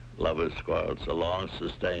Lover's quarrel. It's a long,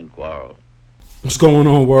 sustained quarrel. What's going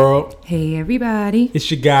on, world? Hey, everybody.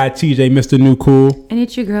 It's your guy, TJ, Mr. New Cool. And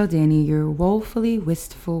it's your girl, Danny, your woefully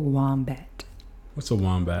wistful wombat. What's a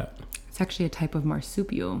wombat? It's actually a type of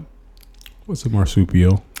marsupial. What's a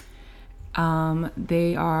marsupial?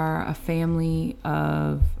 They are a family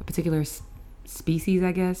of a particular species,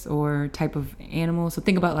 I guess, or type of animal. So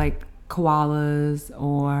think about like koalas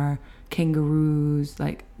or kangaroos.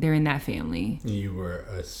 Like they're in that family. You were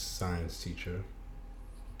a science teacher.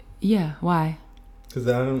 Yeah. Why? Because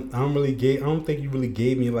I don't think you really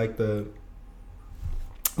gave me like the.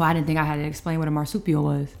 Well, I didn't think I had to explain what a marsupial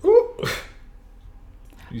was.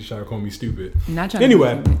 You try to call me stupid. Not trying.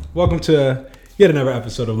 Anyway, welcome to yet another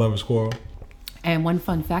episode of Lover's Quarrel. And one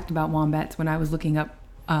fun fact about wombats, when I was looking up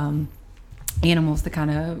animals to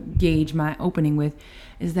kind of gauge my opening with,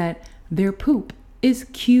 is that their poop is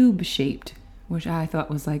cube shaped, which I thought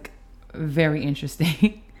was like very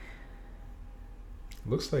interesting.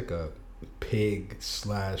 Looks like a pig /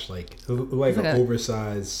 like an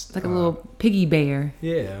oversized. It's like a little piggy bear.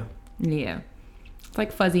 Yeah. Yeah. It's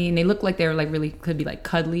like fuzzy, and they look like they're like really could be like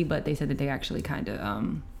cuddly, but they said that they actually kind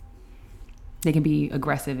of they can be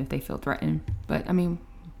aggressive if they feel threatened. But I mean,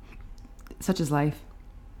 such is life.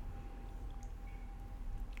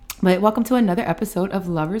 But welcome to another episode of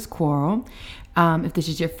Lover's Quarrel. If this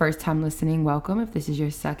is your first time listening, welcome. If this is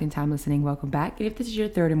your second time listening, welcome back. And if this is your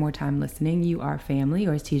third or more time listening, you are family,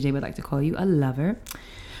 or as TJ would like to call you, a lover.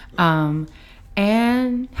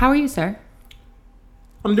 And how are you, sir?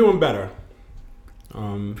 I'm doing better.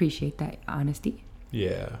 Appreciate that honesty.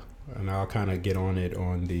 Yeah. And I'll kind of get on it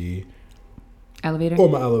on the elevator. Or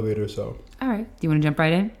my elevator, so. All right. Do you want to jump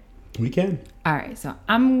right in? We can. All right. So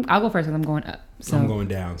I'll go first because I'm going up. So I'm going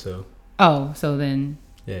down, so. Oh, so then.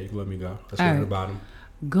 Yeah, you can let me go. Let's go to the bottom.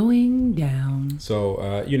 Going down.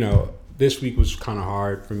 So, this week was kind of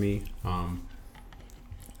hard for me.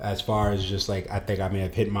 As far as just like, I think I may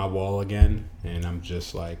have hit my wall again. And I'm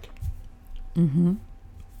just like,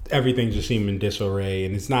 everything just seemed in disarray.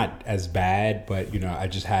 And it's not as bad, but, I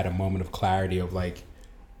just had a moment of clarity of like,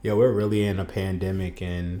 we're really in a pandemic,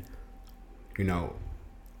 and,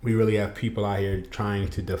 we really have people out here trying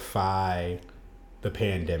to defy the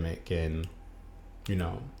pandemic. And,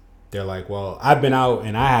 they're like, well, I've been out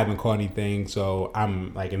and I haven't caught anything, so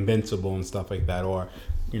I'm like invincible and stuff like that. Or,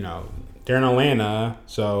 they're in Atlanta,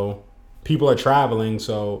 so people are traveling,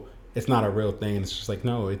 so it's not a real thing. And it's just like,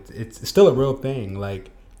 no, it's still a real thing.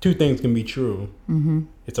 Like, two things can be true. Mm-hmm.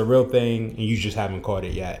 It's a real thing, and you just haven't caught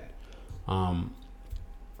it yet. I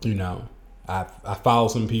follow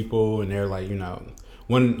some people, and they're like,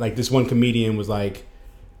 this one comedian was like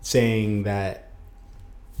saying that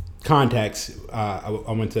context. I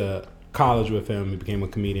went to college with him. He became a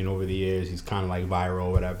comedian over the years. He's kind of like viral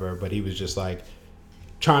or whatever, but he was just like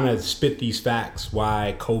trying to spit these facts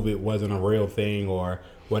why COVID wasn't a real thing or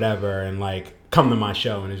whatever, and like come to my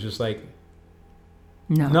show. And it's just like,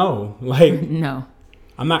 no, like, no,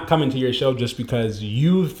 I'm not coming to your show just because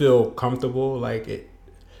you feel comfortable. Like,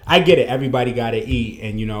 I get it. Everybody got to eat.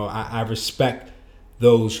 And, I respect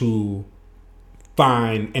those who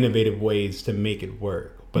find innovative ways to make it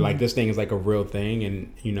work. But like, this thing is like a real thing.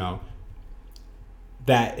 And,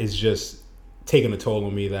 that is just taking a toll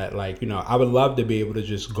on me that like, I would love to be able to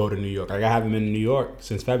just go to New York. Like, I haven't been in New York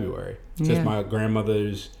since February, since my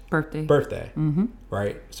grandmother's birthday. Mm-hmm.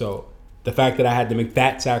 Right. So the fact that I had to make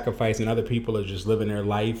that sacrifice and other people are just living their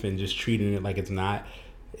life and just treating it like it's not,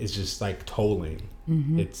 is just like tolling.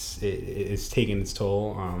 Mm-hmm. It's taking its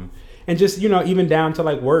toll. And just, even down to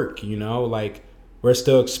like work, like we're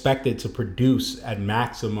still expected to produce at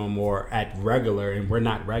maximum or at regular, and we're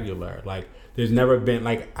not regular. Like, there's never been,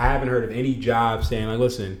 like, I haven't heard of any job saying like,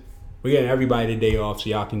 listen, we're getting everybody a day off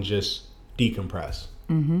so y'all can just decompress.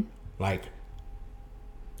 Mm-hmm. Like,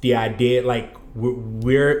 the idea, like,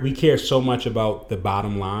 we care so much about the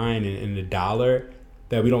bottom line and the dollar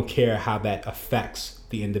that we don't care how that affects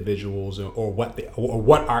the individuals or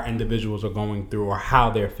what our individuals are going through or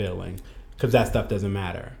how they're feeling, because that stuff doesn't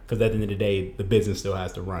matter, because at the end of the day the business still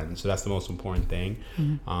has to run. So that's the most important thing.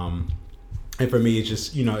 Mm-hmm. And for me, it's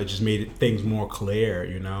just, it just made things more clear.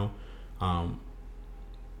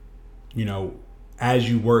 As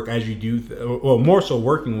you work, as you do well, more so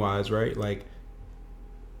working wise, right? Like,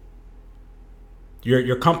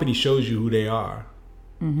 your company shows you who they are.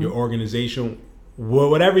 Mm-hmm. Your organization,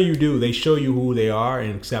 whatever you do, they show you who they are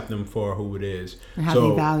and accept them for who it is. And how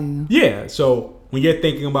they value. Yeah. So when you're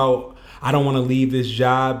thinking about, I don't want to leave this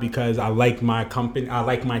job because I like my company, I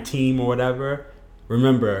like my team or whatever,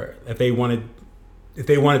 remember, if they wanted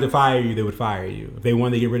to fire you, they would fire you. If they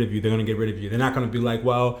wanted to get rid of you, they're going to get rid of you. They're not going to be like,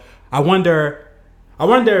 well, I wonder I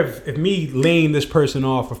wonder if me laying this person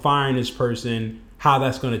off or firing this person, how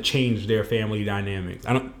that's going to change their family dynamics.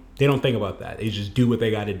 They don't think about that. They just do what they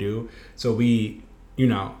got to do. So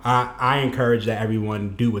I encourage that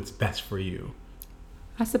everyone do what's best for you.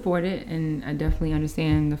 I support it, and I definitely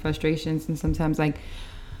understand the frustrations, and sometimes like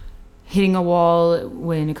hitting a wall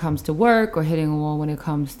when it comes to work, or hitting a wall when it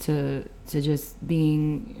comes to just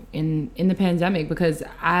being in the pandemic, because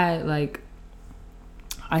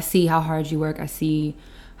I see how hard you work. I see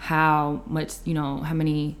how much, how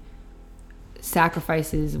many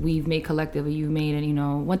sacrifices we've made collectively, you've made.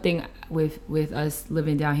 And one thing with us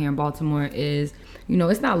living down here in Baltimore is,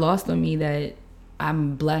 it's not lost on me that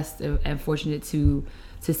I'm blessed and fortunate to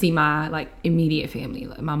see my like immediate family,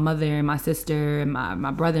 like my mother and my sister and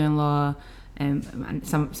my brother-in-law and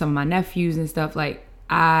some of my nephews and stuff. Like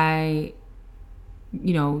I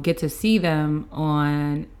get to see them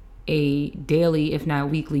on a daily, if not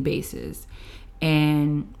weekly basis.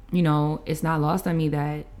 And it's not lost on me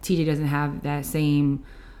that TJ doesn't have that same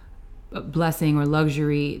blessing or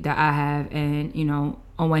luxury that I have. And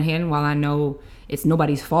on one hand, while I know it's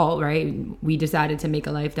nobody's fault, right? We decided to make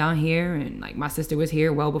a life down here, and like my sister was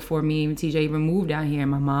here well before me and TJ even moved down here,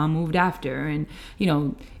 and my mom moved after, and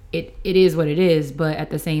it is what it is. But at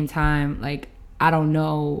the same time, like I don't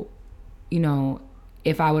know,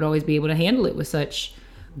 if I would always be able to handle it with such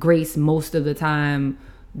grace most of the time,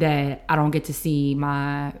 that I don't get to see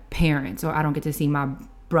my parents, or I don't get to see my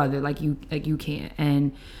brother like you can,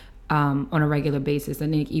 and on a regular basis.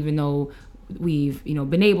 And even though we've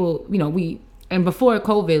been able, and before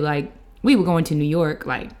COVID, like we were going to New York,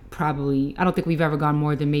 like probably, I don't think we've ever gone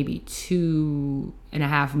more than maybe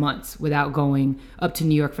 2.5 months without going up to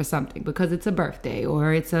New York for something, because it's a birthday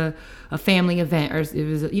or it's a family event, or it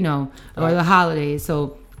was, or the holidays.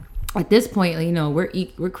 So at this point,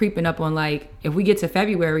 we're creeping up on, like, if we get to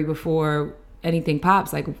February before anything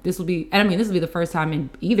pops, like this will be the first time in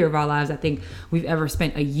either of our lives, I think, we've ever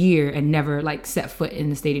spent a year and never like set foot in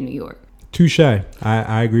the state of New York. Touche.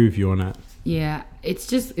 I agree with you on that. Yeah,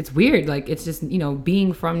 it's weird. Like, it's just,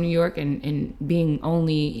 being from New York and being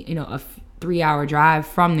only, a 3-hour drive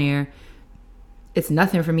from there, it's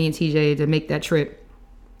nothing for me and TJ to make that trip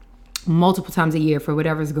multiple times a year for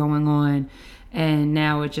whatever's going on. And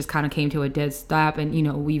now it just kind of came to a dead stop. And,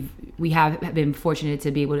 we have been fortunate to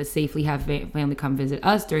be able to safely have family come visit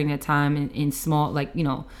us during that time in small, like,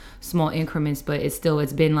 small increments. But it's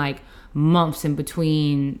been like months in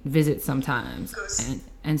between visits sometimes.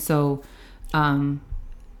 And so, that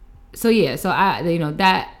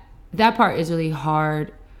part is really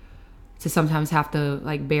hard to sometimes have to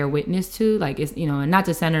like bear witness to, like, it's, and not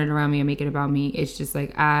to center it around me and make it about me. It's just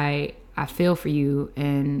like, I feel for you,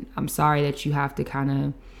 and I'm sorry that you have to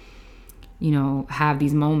kind of, have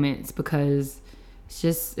these moments, because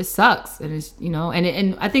it sucks. And it's,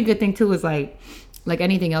 and I think the thing too is like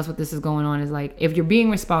anything else, what this is going on is like, if you're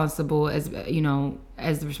being responsible as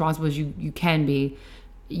responsible as you can be,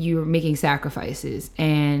 you're making sacrifices.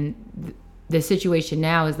 And the situation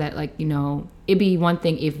now is that, like, it'd be one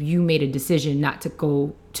thing if you made a decision not to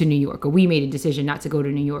go to New York, or we made a decision not to go to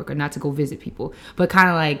New York or not to go visit people, but kind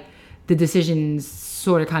of like the decision's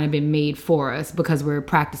sort of kind of been made for us because we're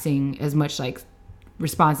practicing as much like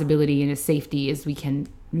responsibility and as safety as we can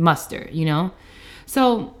muster,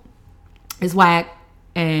 So it's whack,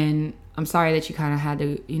 and I'm sorry that you kind of had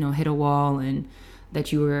to, hit a wall, and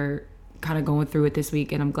that you were kind of going through it this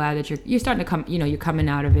week. And I'm glad that you're starting to come, you're coming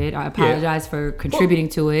out of it. I apologize for contributing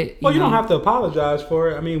to it. You don't have to apologize for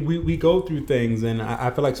it. I mean, we go through things, and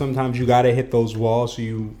I feel like sometimes you got to hit those walls so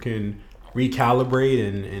you can recalibrate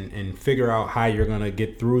and figure out how you're going to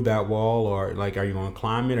get through that wall, or like, are you going to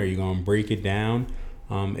climb it, or are you going to break it down?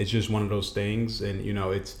 It's just one of those things. And,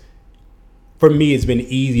 it's, for me, it's been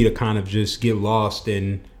easy to kind of just get lost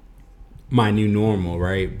in my new normal,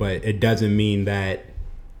 right? But it doesn't mean that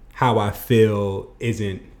how I feel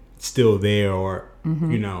isn't still there, or,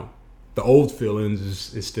 the old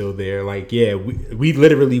feelings is still there. Like, yeah, we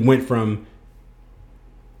literally went from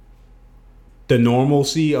the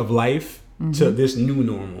normalcy of life to this new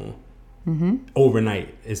normal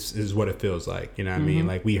overnight is what it feels like. You know what I mean?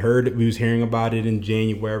 Like, we was hearing about it in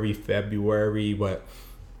January, February, but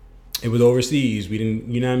it was overseas. We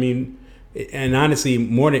didn't, you know what I mean? And honestly,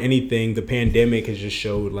 more than anything, the pandemic has just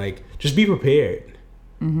showed, like, just be prepared.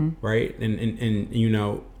 Right?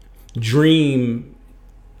 And dream,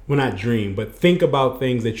 well, not dream, but think about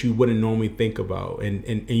things that you wouldn't normally think about. And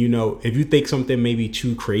if you think something may be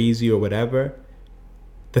too crazy or whatever,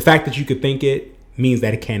 the fact that you could think it means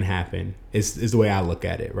that it can happen is the way I look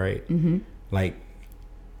at it, right? Like,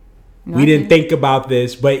 we didn't think about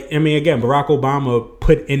this, but I mean, again, Barack Obama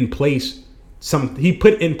put in place he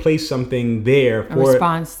put in place something there for a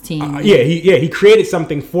response team. He created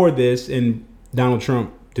something for this, and Donald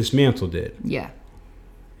Trump dismantled it. Yeah.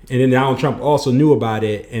 And then Donald Trump also knew about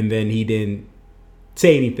it, and then he didn't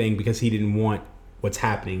say anything because he didn't want what's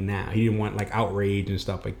happening now. He didn't want like outrage and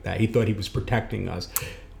stuff like that. He thought he was protecting us,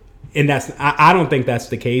 and I don't think that's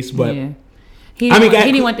the case. But he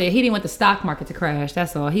didn't want the stock market to crash.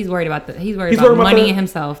 That's all. He's worried about money and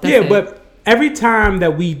himself. That's it. But every time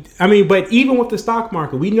that but even with the stock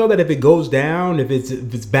market, we know that if it goes down, if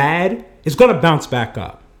it's bad, it's gonna bounce back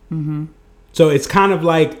up. Mm-hmm. So it's kind of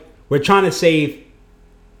like we're trying to save.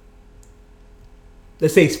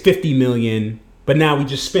 Let's say it's 50 million, but now we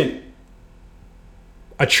just spent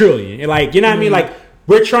 $1 trillion. Like, you know what I mean? Like,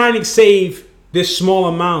 we're trying to save this small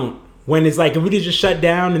amount when it's like, if we just shut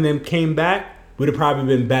down and then came back, would have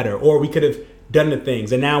probably been better. Or we could have done the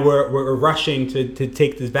things. And now we're rushing to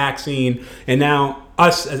take this vaccine. And now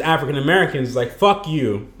us as African Americans, like, fuck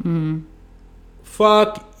you. Mm-hmm.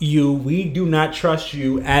 Fuck you. We do not trust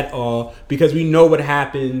you at all because we know what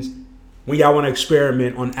happens when y'all want to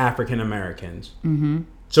experiment on African Americans. Mm-hmm.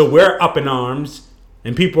 So we're up in arms,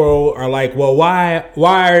 and people are like, well,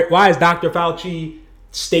 why is Dr. Fauci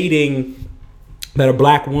stating that a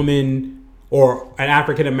black woman or an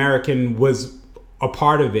African American was a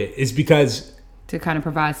part of it? It's because to kind of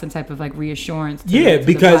provide some type of like reassurance to because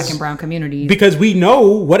the black and brown communities. Because we know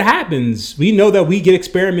what happens. We know that we get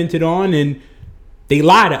experimented on and they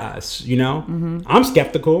lie to us, you know? Mm-hmm. I'm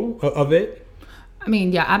skeptical of it. I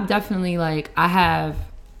mean, yeah, I'm definitely like,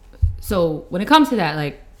 so when it comes to that,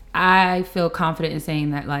 like, I feel confident in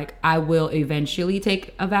saying that, like, I will eventually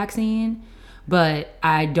take a vaccine, but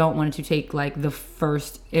I don't want to take, like, the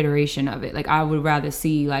first iteration of it. Like, I would rather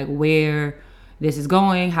see, like, where this is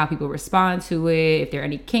going, how people respond to it, if there are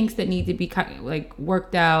any kinks that need to be, like,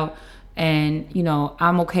 worked out. And, you know,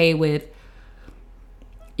 I'm okay with,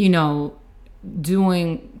 you know,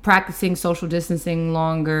 practicing social distancing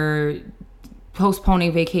longer,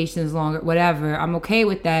 postponing vacations longer, whatever. I'm okay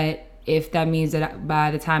with that if that means that by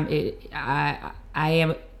the time the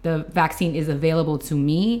vaccine is available to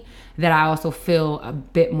me, that I also feel a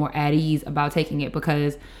bit more at ease about taking it.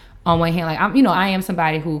 Because on one hand, like, I am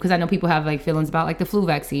somebody who, because I know people have like feelings about like the flu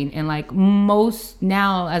vaccine, and like most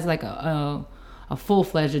now as like a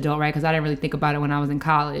full-fledged adult, right? Because I didn't really think about it when I was in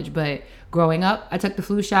college, but growing up, I took the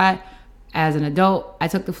flu shot. As an adult, I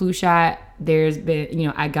took the flu shot. There's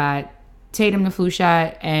been, I got Tatum the flu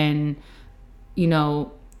shot, and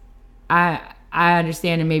I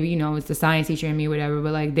understand, and maybe it's the science teacher in me or whatever,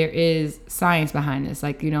 but like there is science behind this,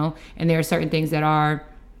 like and there are certain things that are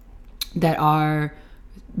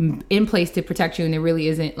in place to protect you, and there really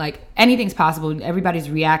isn't, like, anything's possible. Everybody's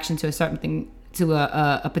reaction to a certain thing, to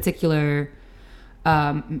a particular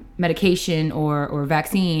medication or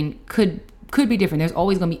vaccine could be different. There's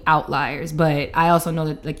always going to be outliers, but I also know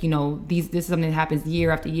that, like, this is something that happens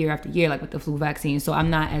year after year after year, like with the flu vaccine. So I'm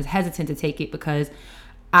not as hesitant to take it because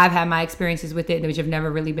I've had my experiences with it, which have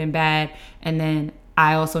never really been bad. And then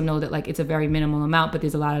I also know that, like, it's a very minimal amount, but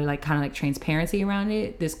there's a lot of, like, kind of like transparency around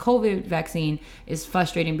it. This COVID vaccine is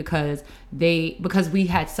frustrating because we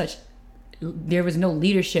had there was no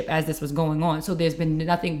leadership as this was going on. So there's been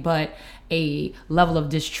nothing but a level of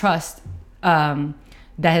distrust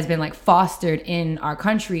that has been, like, fostered in our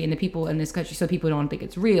country and the people in this country. So people don't think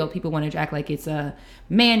it's real. People want to act like it's a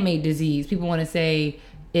man-made disease. People want to say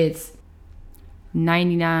it's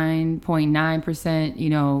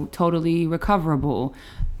 99.9%, totally recoverable.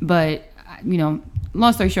 But,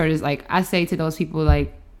 long story short is, like, I say to those people,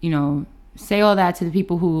 like, say all that to the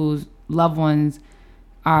people whose loved ones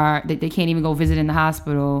that they can't even go visit in the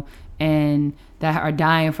hospital and that are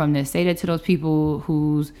dying from this. Say that to those people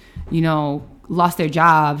who's, lost their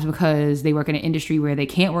jobs because they work in an industry where they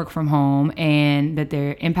can't work from home, and that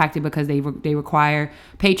they're impacted because they require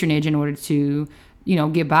patronage in order to,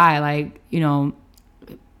 get by. Like,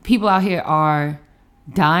 people out here are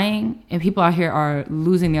dying, and people out here are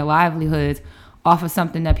losing their livelihoods off of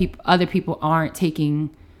something that other people aren't taking,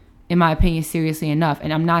 in my opinion, seriously enough.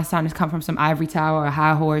 And I'm not trying to come from some ivory tower or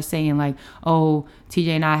high horse saying, like, oh, TJ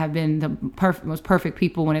and I have been the most perfect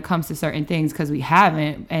people when it comes to certain things, because we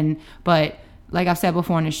haven't. But like I've said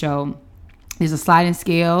before on the show, there's a sliding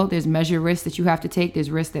scale. There's measured risks that you have to take. There's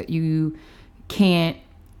risks that you can't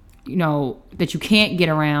get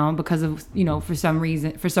around because of, for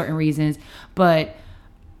certain reasons. But,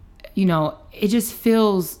 it just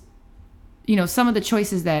feels, some of the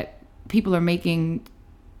choices that people are making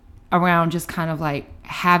around just kind of like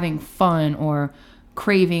having fun or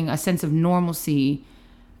craving a sense of normalcy,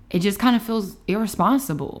 it just kind of feels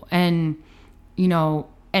irresponsible. And,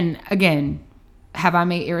 and again, have I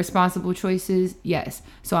made irresponsible choices? Yes.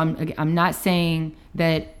 So I'm not saying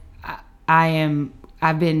that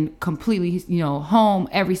I've been completely, home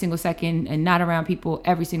every single second and not around people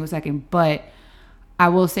every single second. But I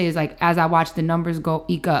will say is like, as I watch the numbers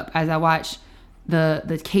eke up, as I watch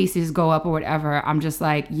the cases go up or whatever, I'm just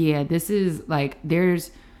like, yeah, this is like,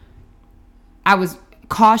 I was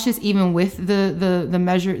cautious even with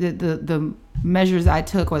the measures I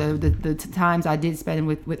took, or the times I did spend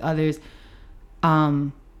with others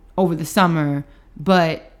over the summer.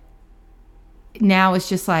 But now it's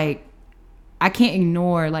just like, I can't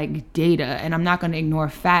ignore like data, and I'm not going to ignore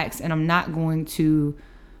facts, and I'm not going to,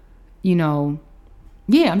 I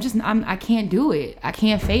can't do it. I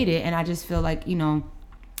can't fade it. And I just feel like,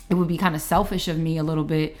 it would be kind of selfish of me a little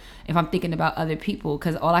bit if I'm thinking about other people,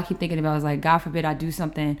 because all I keep thinking about is like, God forbid I do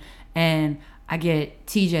something and I get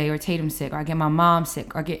TJ or Tatum sick, or I get my mom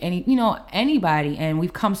sick, or I get anybody. And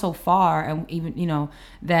we've come so far, and even,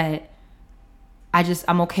 that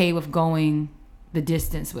I'm okay with going the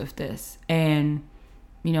distance with this. And,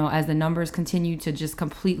 as the numbers continue to just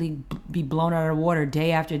completely be blown out of the water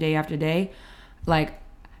day after day after day, like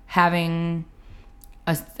having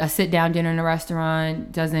a sit-down dinner in a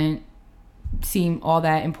restaurant doesn't seem all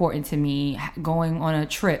that important to me. Going on a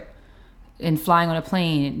trip and flying on a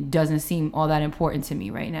plane doesn't seem all that important to me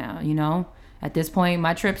right now. At this point,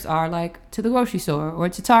 my trips are like to the grocery store or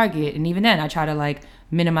to Target, and even then I try to like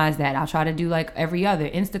minimize that. I'll try to do like every other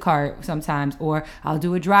Instacart sometimes, or I'll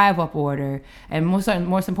do a drive-up order. And most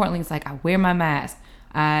importantly, it's like I wear my mask,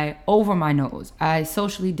 I over my nose, I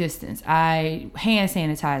socially distance, I hand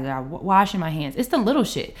sanitizer, I washing my hands. It's the little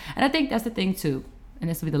shit. And I think that's the thing too. And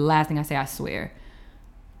this will be the last thing I say, I swear.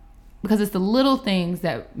 Because it's the little things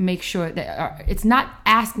that make sure that it's not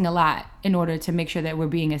asking a lot in order to make sure that we're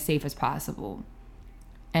being as safe as possible.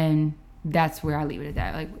 And that's where I leave it at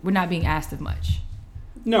that. Like, we're not being asked of much.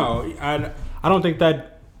 No, I don't think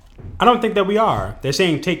that we are. They're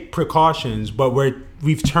saying take precautions, but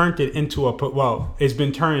we've turned it into it's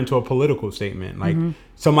been turned into a political statement. Like,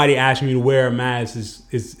 somebody asking you to wear a mask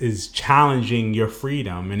is challenging your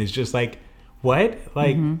freedom, and it's just like, what?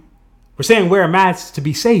 Like, we're saying wear a mask to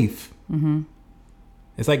be safe.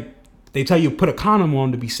 It's like they tell you put a condom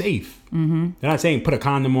on to be safe. They're not saying put a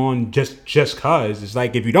condom on just cause. It's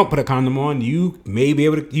like, if you don't put a condom on, you may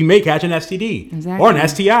catch an STD or an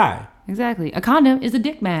STI. Exactly. A condom is a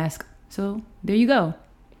dick mask. So there you go.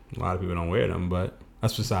 A lot of people don't wear them, but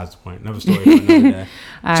that's besides the point. Another story for another day.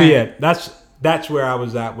 So yeah, that's where I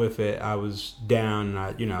was at with it. I was down.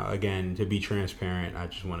 Again, to be transparent, I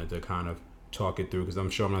just wanted to kind of talk it through, because I'm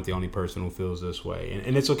sure I'm not the only person who feels this way,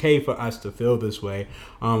 and it's okay for us to feel this way.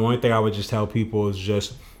 One thing I would just tell people is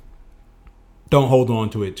just don't hold on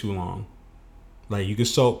to it too long. Like, you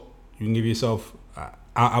can give yourself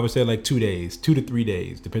I would say like 2 days, 2 to 3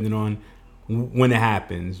 days, depending on when it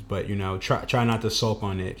happens. But try not to sulk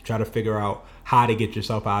on it. Try to figure out how to get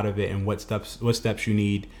yourself out of it, and what steps you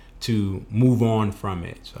need to move on from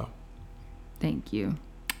it. So thank you.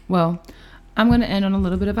 Well, I'm going to end on a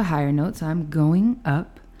little bit of a higher note, so I'm going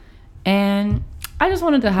up. And I just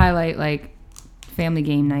wanted to highlight, like, family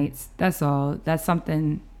game nights. That's all. That's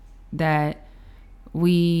something that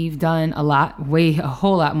we've done a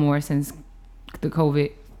whole lot more since the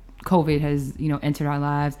COVID has, entered our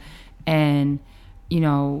lives. And,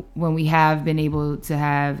 when we have been able to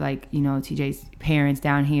have, like, TJ's parents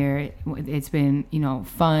down here, it's been,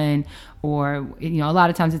 fun. Or, a lot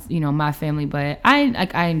of times it's, my family, but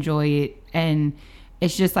I enjoy it. And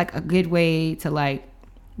it's just like a good way to like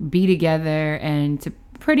be together and to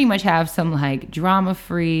pretty much have some like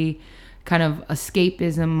drama-free kind of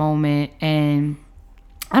escapism moment. And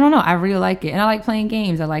I don't know, I really like it. And I like playing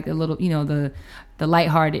games. I like the little, the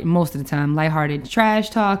lighthearted, most of the time, lighthearted trash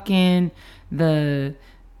talking, the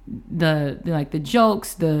like the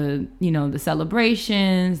jokes, the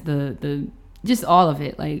celebrations, the just all of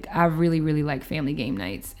it. Like, I really, really like family game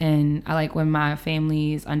nights. And I like when my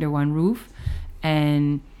family is under one roof.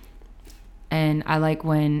 And I like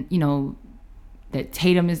when, that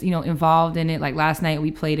Tatum is, involved in it. Like, last night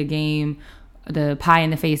we played a game, the pie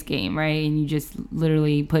in the face game, right? And you just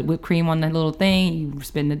literally put whipped cream on the little thing. You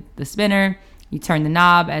spin the spinner. You turn the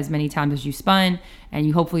knob as many times as you spun. And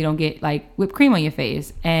you hopefully don't get, like, whipped cream on your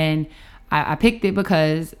face. And I picked it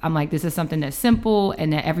because I'm like, this is something that's simple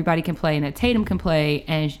and that everybody can play and that Tatum can play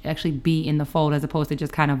and actually be in the fold, as opposed to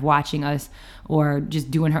just kind of watching us or just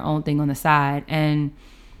doing her own thing on the side. And,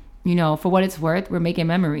 for what it's worth, we're making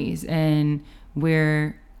memories and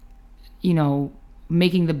we're,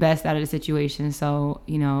 making the best out of the situation. So,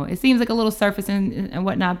 it seems like a little surface and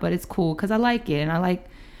whatnot, but it's cool because I like it. And I like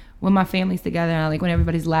when my family's together, and like when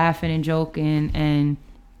everybody's laughing and joking, and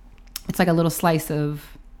it's like a little slice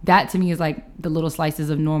of that to me is like the little slices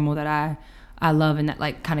of normal that I love and that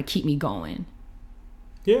like kind of keep me going.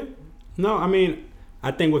 Yeah. No, I mean,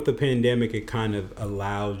 I think with the pandemic, it kind of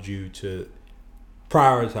allowed you to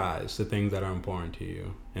prioritize the things that are important to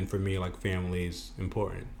you. And for me, like, family is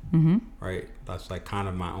important, right? That's like kind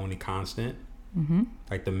of my only constant,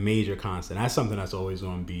 like the major constant. That's something that's always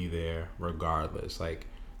going to be there regardless. Like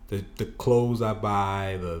the clothes I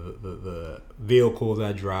buy, the vehicles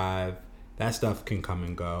I drive, that stuff can come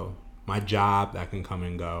and go. My job, that can come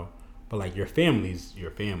and go. But like your family's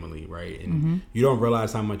your family, right? And you don't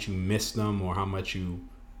realize how much you miss them or how much you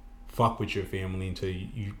fuck with your family until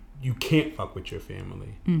you can't fuck with your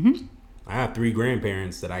family. I have 3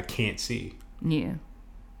 grandparents that I can't see. Yeah.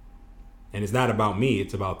 And it's not about me,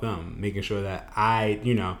 it's about them. Making sure that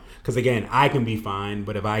because again, I can be fine,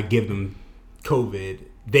 but if I give them COVID,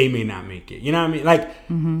 they may not make it. You know what I mean? Like,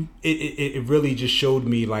 it really just showed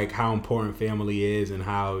me like how important family is and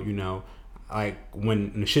how, like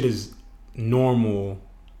when shit is normal,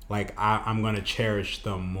 like I'm going to cherish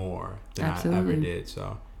them more than I ever did.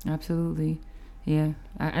 So. Absolutely. Yeah.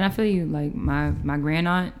 And I feel you. Like my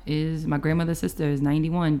grandaunt is my grandmother's sister is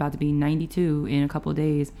 91, about to be 92 in a couple of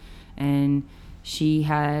days. And she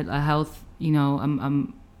had a health, a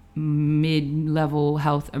mid-level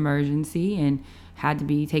health emergency and had to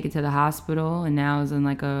be taken to the hospital, and now is in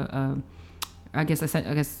like a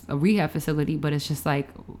rehab facility, but it's just like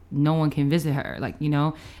no one can visit her, like,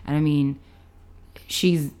 and I mean,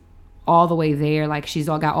 she's all the way there, like she's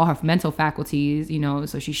got all her mental faculties,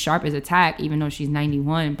 so she's sharp as a tack even though she's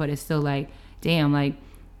 91, but it's still like, damn, like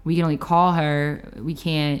we can only call her, we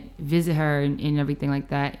can't visit her and everything like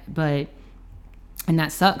that. But and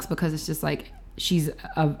that sucks because it's just like she's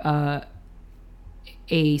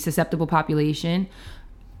a susceptible population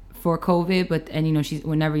for COVID, and she's,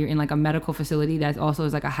 whenever you're in like a medical facility, that also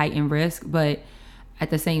is like a heightened risk. But at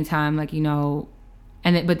the same time, like,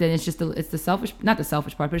 but then it's just it's the selfish, not the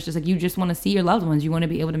selfish part, but it's just like you just want to see your loved ones. You want to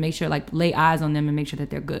be able to make sure, like, lay eyes on them and make sure that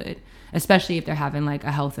they're good, especially if they're having like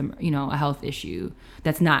a health issue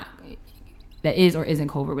that is or isn't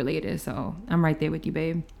COVID related. So I'm right there with you,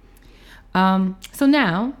 babe. So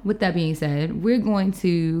now, with that being said, we're going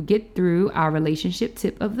to get through our relationship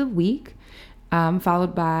tip of the week,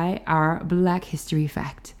 followed by our Black History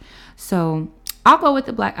fact. So I'll go with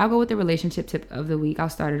the relationship tip of the week. I'll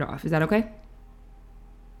start it off. Is that okay?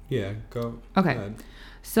 Yeah, go. Okay. Ahead.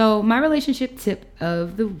 So my relationship tip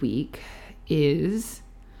of the week is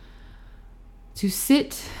to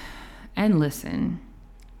sit and listen,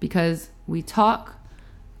 because we talk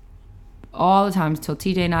all the time till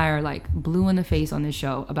TJ and I are like blue in the face on this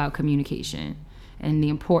show about communication and the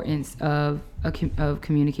importance of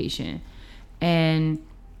communication. And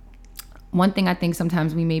one thing I think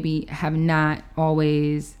sometimes we maybe have not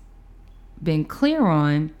always been clear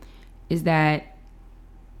on is that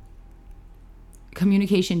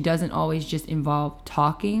communication doesn't always just involve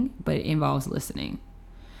talking, but it involves listening.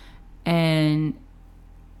 And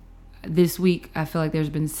this week, I feel like there's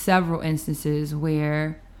been several instances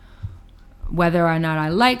where, whether or not I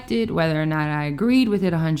liked it, whether or not I agreed with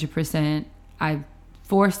it 100%, I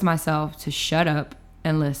forced myself to shut up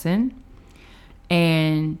and listen.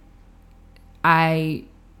 And I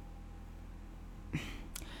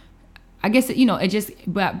guess, it just,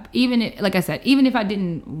 but like I said, even if I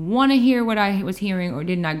didn't want to hear what I was hearing, or I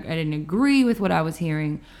didn't agree with what I was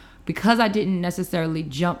hearing, because I didn't necessarily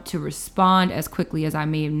jump to respond as quickly as I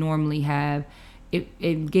may have normally have,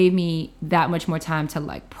 it gave me that much more time to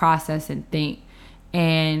like process and think.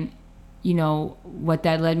 And, what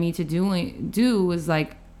that led me to do was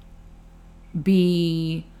like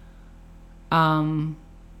be more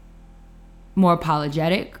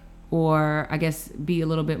apologetic, or I guess be a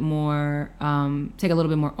little bit more, take a little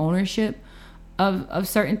bit more ownership of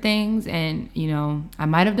certain things. And, I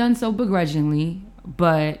might have done so begrudgingly,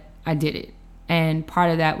 but I did it. And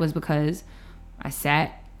part of that was because I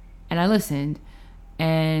sat and I listened,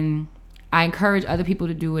 and I encourage other people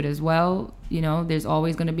to do it as well. There's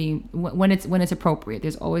always going to be, when it's appropriate,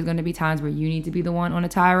 there's always going to be times where you need to be the one on a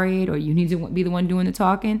tirade, or you need to be the one doing the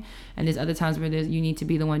talking. And there's other times where you need to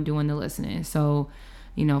be the one doing the listening. So,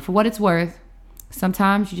 for what it's worth,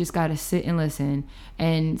 sometimes you just got to sit and listen.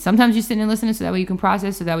 And sometimes you sit and listen so that way you can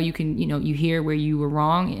process, so that way you can, you hear where you were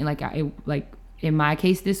wrong. And like in my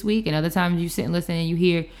case this week, and other times you sit and listen and you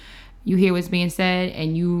hear what's being said,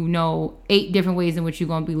 and 8 different ways in which you're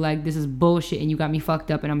going to be like, this is bullshit and you got me fucked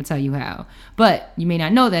up and I'm going to tell you how. But you may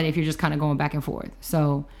not know that if you're just kind of going back and forth.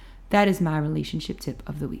 So that is my relationship tip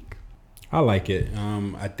of the week. I like it.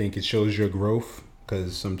 I think it shows your growth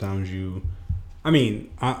because sometimes and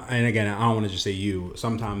again, I don't want to just say you.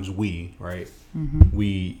 Sometimes we, right? Mm-hmm.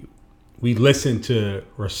 We listen to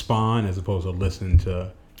respond as opposed to listen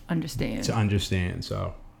to understand.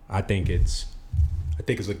 So I think it's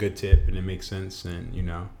a good tip, and it makes sense.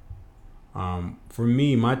 And for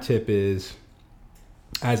me, my tip is,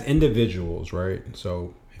 as individuals, right?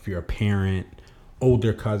 So if you're a parent,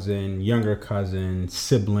 older cousin, younger cousin,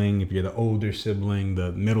 sibling, if you're the older sibling,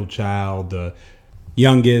 the middle child, the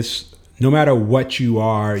youngest, no matter what you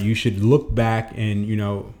are, you should look back and,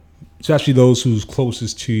 especially those who's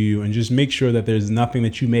closest to you, and just make sure that there's nothing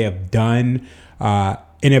that you may have done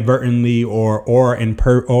inadvertently or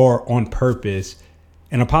on purpose,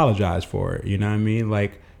 and apologize for it. You know what I mean?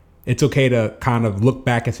 Like, it's okay to kind of look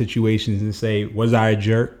back at situations and say, was I a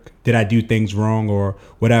jerk? Did I do things wrong or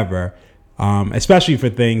whatever? Especially for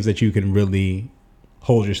things that you can really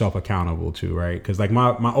hold yourself accountable to, right? Because like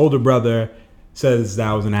my older brother says that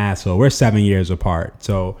I was an asshole. We're 7 years apart.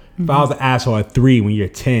 So if I was an asshole at 3 when you're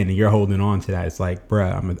 10 and you're holding on to that, it's like,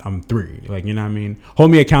 bruh, I'm 3. Like, you know what I mean?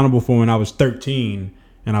 Hold me accountable for when I was 13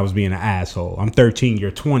 and I was being an asshole. I'm 13,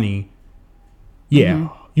 you're 20. Yeah.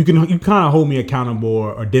 Mm-hmm. You kind of hold me accountable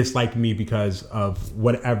or dislike me because of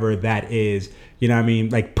whatever that is. You know what I mean?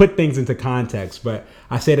 Like, put things into context. But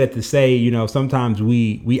I say that to say, sometimes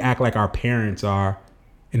we act like our parents are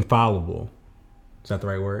infallible. Is that the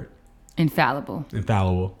right word? Infallible.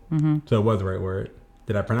 Mm-hmm. So it was the right word.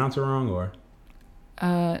 Did I pronounce it wrong or?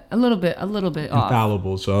 A little bit off.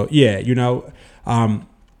 Infallible. So yeah,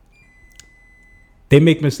 they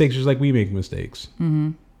make mistakes just like we make mistakes.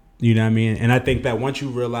 Mm-hmm. You know what I mean? And I think that once you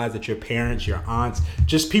realize that your parents, your aunts,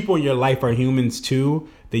 just people in your life are humans too.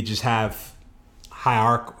 They just have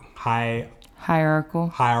hierarchical.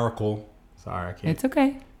 Sorry, I can't. It's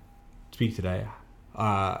okay. Speak today.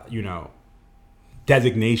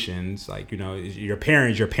 Designations, like, your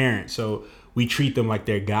parents. So we treat them like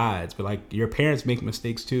they're gods, but like your parents make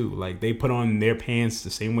mistakes too. Like, they put on their pants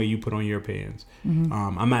the same way you put on your pants. Mm-hmm.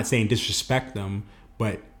 I'm not saying disrespect them,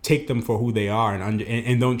 but take them for who they are,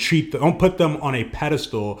 and don't put them on a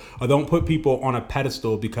pedestal, or don't put people on a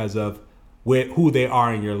pedestal because of who they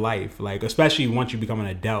are in your life. Like, especially once you become an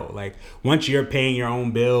adult, like once you're paying your own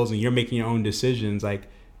bills and you're making your own decisions, like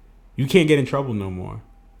you can't get in trouble no more.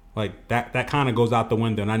 Like that kind of goes out the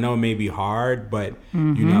window. And I know it may be hard, but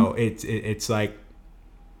mm-hmm. It's like,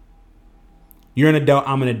 you're an adult,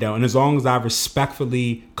 I'm an adult. And as long as I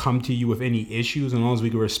respectfully come to you with any issues, and as long as we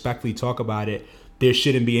can respectfully talk about it, there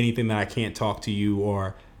shouldn't be anything that I can't talk to you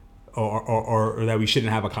or that we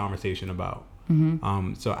shouldn't have a conversation about.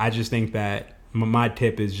 Mm-hmm. So I just think that my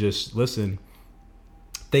tip is just listen.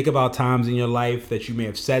 Think about times in your life that you may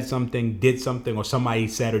have said something, did something, or somebody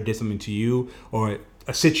said or did something to you, or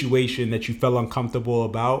a situation that you felt uncomfortable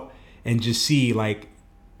about, and just see, like,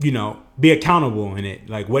 be accountable in it.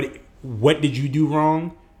 Like, what did you do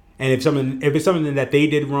wrong? And if it's something that they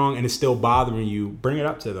did wrong and it's still bothering you, bring it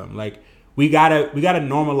up to them. Like, we gotta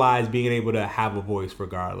normalize being able to have a voice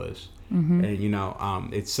regardless. Mm-hmm.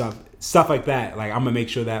 And it's stuff like that. Like, I'm gonna make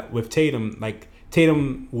sure that with Tatum, like,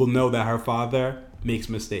 Tatum will know that her father makes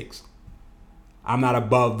mistakes. I'm not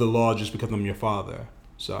above the law just because I'm your father.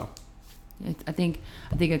 So I think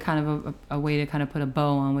a kind of a way to kind of put a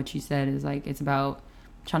bow on what you said is, like, it's about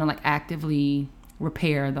trying to, like, actively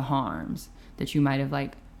repair the harms that you might have,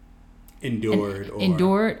 like, endured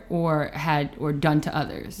or had or done to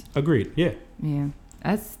others. Agreed. Yeah.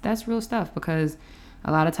 That's real stuff, because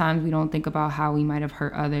a lot of times we don't think about how we might have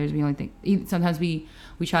hurt others. We only think, sometimes we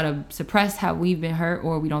try to suppress how we've been hurt,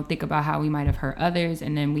 or we don't think about how we might have hurt others,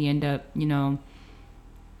 and then we end up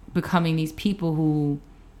becoming these people who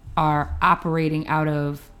are operating out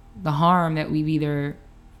of the harm that we've either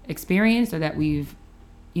experienced or that we've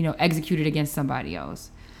executed against somebody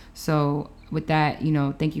else. So with that,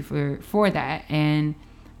 thank you for that. And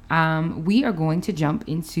we are going to jump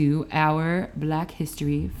into our Black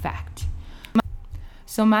History fact.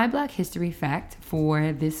 So my Black History fact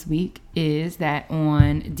for this week is that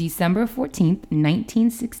on December 14th,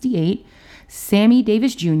 1968, Sammy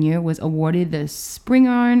Davis Jr. was awarded the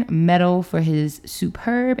Spingarn Medal for his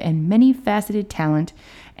superb and many-faceted talent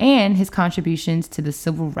and his contributions to the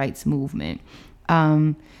civil rights movement.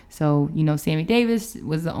 So, Sammy Davis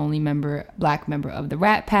was the only black member of the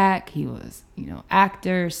Rat Pack. He was,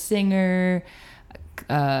 actor, singer,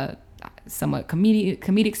 somewhat comedic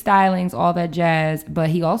stylings, all that jazz. But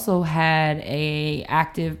he also had an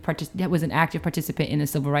active participant in the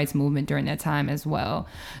civil rights movement during that time as well.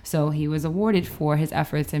 So he was awarded for his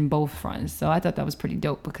efforts in both fronts. So I thought that was pretty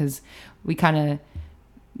dope, because we kind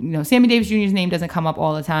of, Sammy Davis Jr.'s name doesn't come up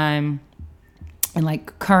all the time in,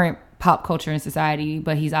 like, current pop culture and society,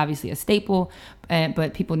 but he's obviously a staple.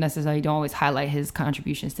 But people necessarily don't always highlight his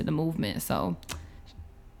contributions to the movement. So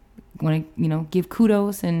want to, give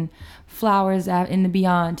kudos and flowers out in the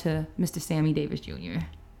beyond to Mr. Sammy Davis Jr.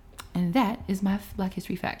 And that is my Black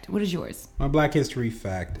History fact. What is yours? My Black History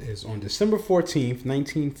fact is on December 14th,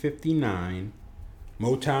 1959,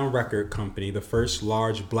 Motown Record Company, the first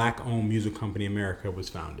large black-owned music company in America, was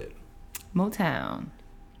founded. Motown.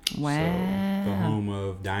 Wow. So, the home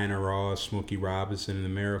of Diana Ross, Smokey Robinson and the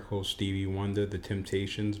Miracles, Stevie Wonder, The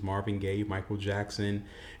Temptations, Marvin Gaye, Michael Jackson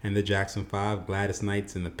and the Jackson 5, Gladys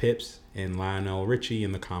Knight and the Pips, and Lionel Richie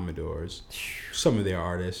and the Commodores. Some of their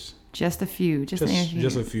artists. Just a few. Just a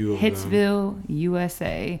few of Hitsville, them.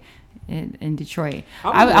 USA, in Detroit.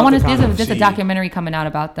 I want to. There's a documentary coming out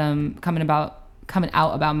about them. Coming out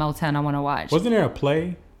about Motown. I want to watch. Wasn't there a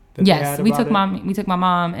play? Yes, we took my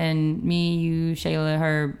mom and me, you, Shayla,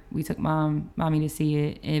 her. We took mommy to see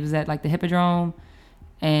it. It was at like the Hippodrome,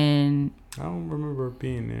 and I don't remember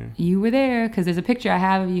being there. You were there because there's a picture I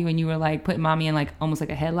have of you, and you were like putting mommy in like almost like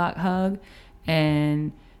a headlock hug,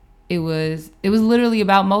 and it was literally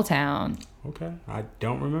about Motown. Okay, I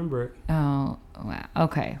don't remember it. Oh wow.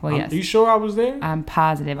 Okay. Well, yes. Are you sure I was there? I'm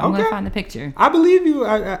positive. I'm gonna find the picture. I believe you.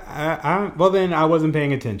 Well, then I wasn't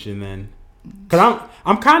paying attention then. Because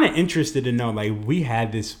I'm kind of interested to know, like, we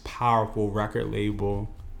had this powerful record label.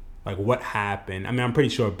 Like, what happened? I mean, I'm pretty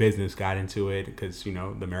sure business got into it because, the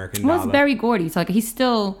American dollar. Well, it's Berry Gordy. So, like, he's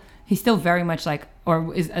still very much, like,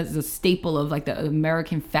 or is as a staple of, like, the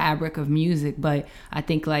American fabric of music. But I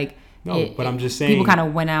think, like... but I'm just saying... People kind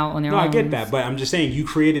of went out on their own. No, I get that. But I'm just saying, you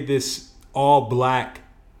created this all-black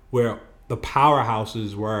where... the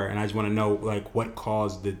powerhouses were, and I just want to know like what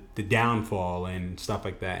caused the downfall and stuff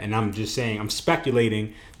like that. And I'm just saying, I'm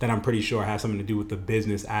speculating that I'm pretty sure it has something to do with the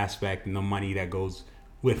business aspect and the money that goes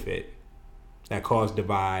with it that caused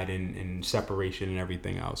divide and separation and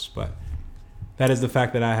everything else. But that is the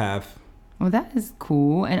fact that I have. Well, that is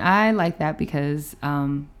cool, and I like that because,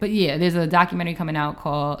 but yeah, there's a documentary coming out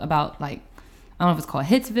about like, I don't know if it's called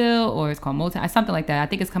Hitsville or it's called Motown, something like that. I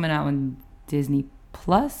think it's coming out on Disney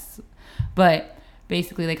Plus. But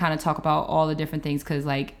basically, they kind of talk about all the different things because,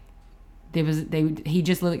 like, he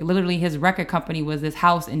just literally his record company was this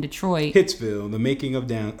house in Detroit, Hitsville, the making of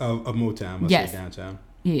Motown. Yes, say downtown.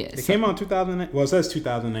 Yes, it came out in 2000. Well, it says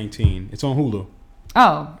 2019. It's on Hulu.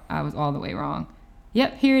 Oh, I was all the way wrong.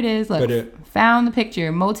 Yep, here it is. Look, found the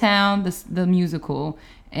picture, Motown, the musical,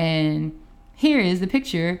 and here is the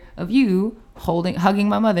picture of you hugging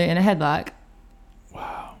my mother in a headlock.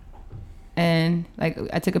 And like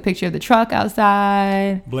I took a picture of the truck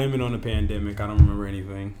outside. Blame it on the pandemic. I don't remember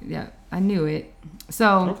anything. Yeah, I knew it.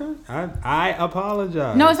 So okay, I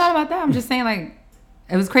apologize. No, it's not about that. I'm just saying like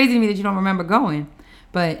it was crazy to me that you don't remember going.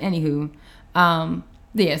 But anywho,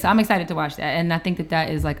 yeah. So I'm excited to watch that, and I think that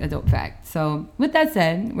is like a dope fact. So with that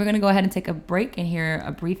said, we're gonna go ahead and take a break and hear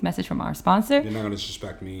a brief message from our sponsor. You're not gonna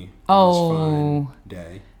disrespect me. On this fine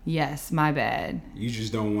day. Yes, my bad. You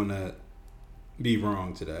just don't want to be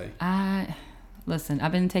wrong today. Listen,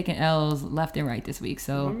 I've been taking L's left and right this week,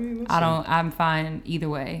 so I'm fine either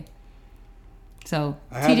way. So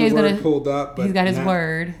TJ's gonna pulled up, but he's got his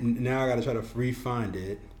word. Now I gotta try to re-find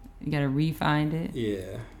it. You gotta re-find it?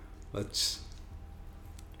 Yeah.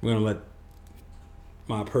 We're gonna let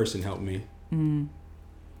my person help me.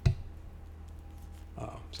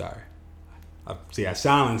 Oh, sorry. I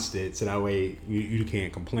silenced it so that way you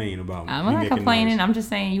can't complain about me. I'm not complaining. I'm just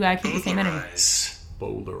saying you gotta keep the same energy.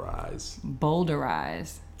 Boulderize.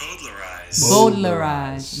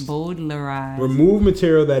 Remove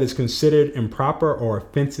material that is considered improper or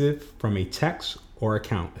offensive from a text or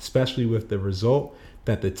account, especially with the result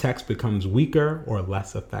that the text becomes weaker or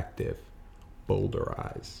less effective.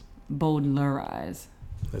 Boulderize.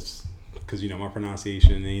 That's because my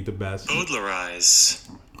pronunciation ain't the best. Boulderize.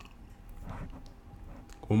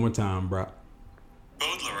 One more time, Brock.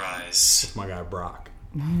 Boulderize. That's my guy, Brock.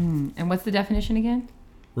 And what's the definition again?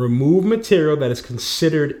 Remove material that is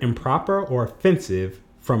considered improper or offensive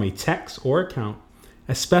from a text or account,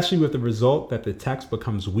 especially with the result that the text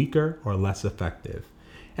becomes weaker or less effective.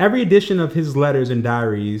 Every edition of his letters and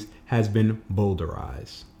diaries has been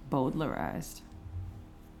boulderized.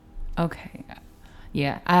 Okay.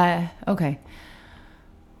 Yeah. Okay.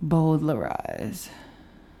 Boulderize.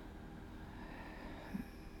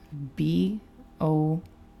 BOLD.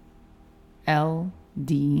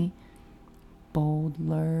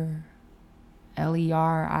 Boldler.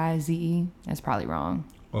 LERIZE. That's probably wrong.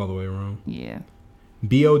 All the way wrong. Yeah.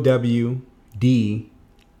 BOWDLERIZE.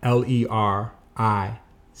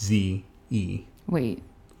 Wait.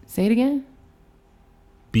 Say it again.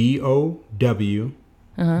 BOWDLERIZE.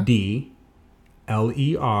 Okay.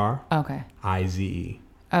 Dlerize.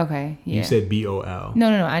 Okay. Yeah. You said BOL.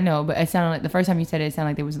 No. I know, but it sounded like the first time you said it, it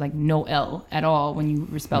sounded like there was like no L at all when you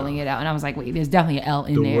were spelling it out, and I was like, wait, there's definitely an L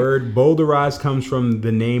in there. The word bowdlerize comes from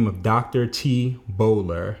the name of Dr. T.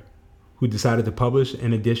 Bowler, who decided to publish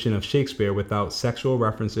an edition of Shakespeare without sexual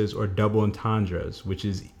references or double entendres, which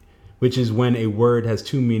is when a word has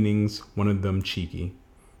two meanings, one of them cheeky.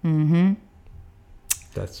 Mm-hmm.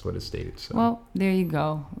 That's what it stated. So. Well, there you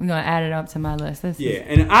go. We're gonna add it up to my list.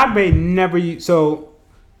 And I may never use so.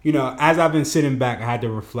 You know, as I've been sitting back, I had to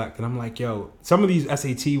reflect, and I'm like, yo, some of these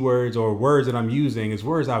SAT words or words that I'm using is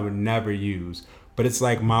words I would never use. But it's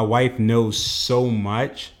like my wife knows so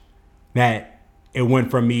much that it went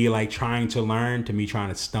from me like trying to learn to me trying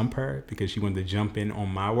to stump her because she wanted to jump in on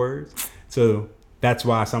my words. So that's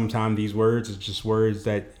why sometimes these words are just words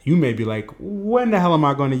that you may be like, when the hell am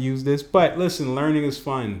I going to use this? But listen, learning is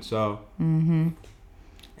fun. So, and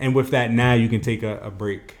with that, now you can take a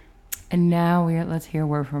break. And now let's hear a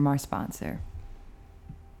word from our sponsor.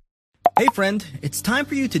 Hey friend, it's time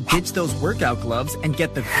for you to ditch those workout gloves and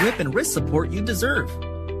get the grip and wrist support you deserve.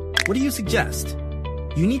 What do you suggest?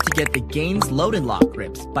 You need to get the Gaines Load and Lock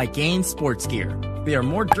grips by Gaines Sports Gear. They are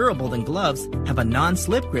more durable than gloves, have a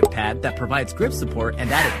non-slip grip pad that provides grip support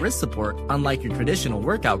and added wrist support unlike your traditional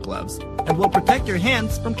workout gloves, and will protect your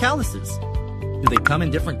hands from calluses. Do they come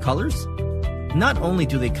in different colors? Not only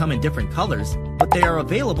do they come in different colors, but they are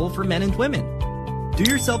available for men and women. Do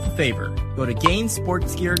yourself a favor, go to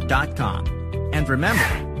GainesSportsGear.com. And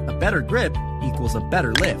remember, a better grip equals a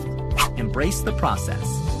better lift. Embrace the process.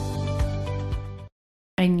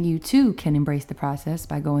 And you too can embrace the process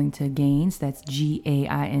by going to Gaines, that's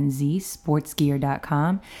GAINZ,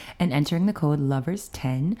 sportsgear.com, and entering the code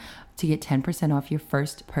LOVERS10 to get 10% off your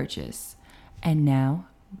first purchase. And now,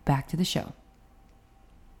 back to the show.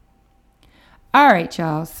 All right,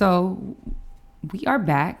 y'all. So we are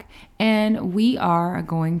back, and we are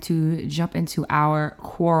going to jump into our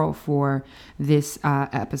quarrel for this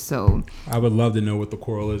episode. I would love to know what the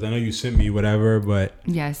quarrel is. I know you sent me whatever, but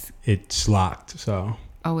yes, it's locked. So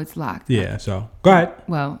it's locked. Yeah. So go ahead.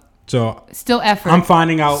 Well, so still effort. I'm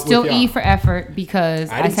finding out. Still E for effort because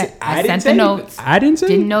I sent the notes. I didn't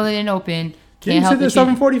know they didn't open. Can't help it.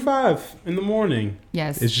 7:45 in the morning.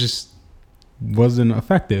 Yes. It's just wasn't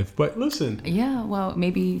effective. But listen. Yeah. Well,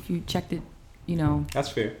 maybe if you checked it, that's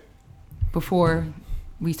fair. Before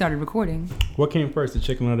we started recording. What came first, the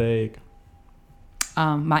chicken or the egg?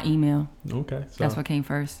 My email. Okay. So. That's what came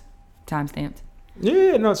first. Timestamped.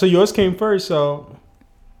 Yeah, no. So yours came first, so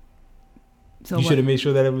you should have made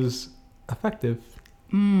sure that it was effective.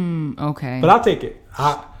 Okay. But I'll take it.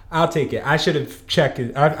 I'll take it. I should have checked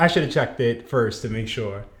it. I should have checked it first to make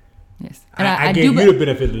sure. Yes. And I gave you the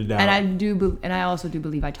benefit of the doubt. And I also do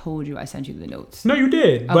believe I told you I sent you the notes. No, you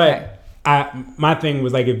did. Okay. But my thing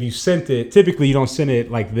was like, if you sent it, typically you don't send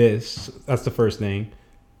it like this. That's the first thing.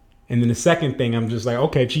 And then the second thing, I'm just like,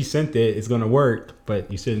 okay, if she sent it, it's going to work.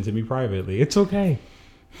 But you sent it to me privately. It's okay.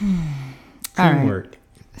 Teamwork. Right.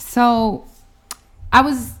 So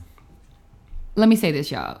let me say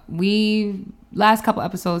this, y'all. Last couple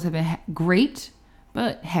episodes have been great,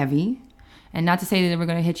 but heavy. And not to say that we're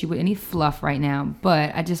going to hit you with any fluff right now,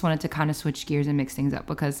 but I just wanted to kind of switch gears and mix things up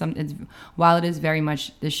because while it is very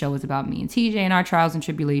much, the show is about me and TJ and our trials and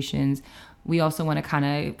tribulations, we also want to kind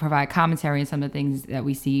of provide commentary on some of the things that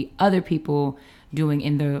we see other people doing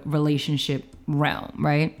in the relationship realm,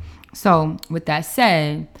 right? So with that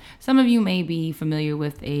said, some of you may be familiar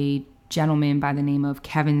with a gentleman by the name of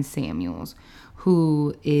Kevin Samuels,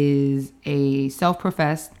 who is a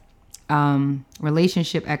self-professed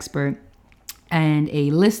relationship expert and a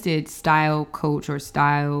listed style coach or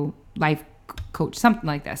style life coach, something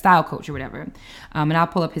like that, style coach or whatever. And I'll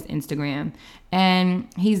pull up his Instagram. And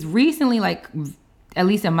he's recently, like, at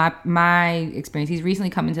least in my experience, he's recently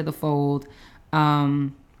come into the fold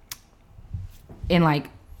in, like,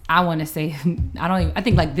 I want to say, I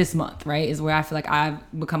think like this month, right, is where I feel like I've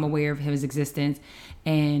become aware of his existence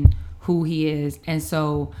and who he is. And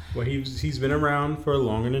so, well, he's been around for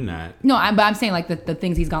longer than that. No, but I'm saying like the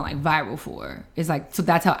things he's gone like viral for is like, so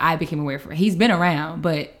that's how I became aware of him. He's been around,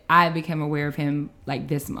 but I became aware of him like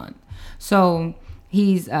this month. So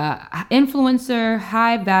he's a influencer,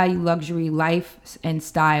 high value luxury life and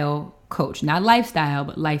style coach, not lifestyle,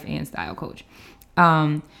 but life and style coach.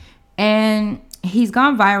 And he's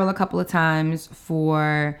gone viral a couple of times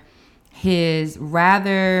for his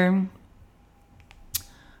rather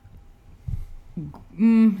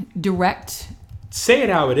direct, say it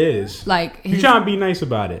how it is, like you're trying to be nice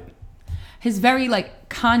about it, his very like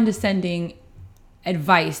condescending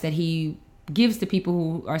advice that he gives to people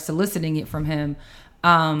who are soliciting it from him,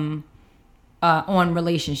 on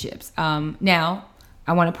relationships. Now,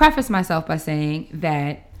 I want to preface myself by saying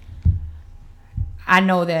that I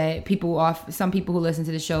know that some people who listen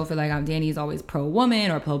to the show feel like Danny is always pro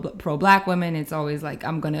woman or pro black women. It's always like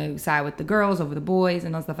I'm gonna side with the girls over the boys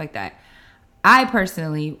and all stuff like that. I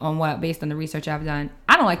personally, based on the research I've done,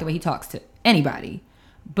 I don't like the way he talks to anybody,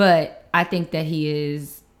 but I think that he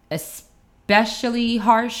is especially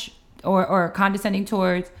harsh or condescending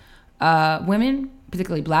towards women,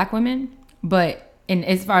 particularly black women. But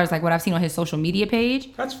as far as like what I've seen on his social media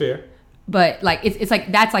page, that's fair. But like it's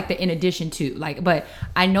like that's like the in addition to like. But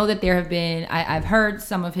I know that there have been I've heard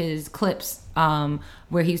some of his clips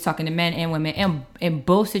where he's talking to men and women, and in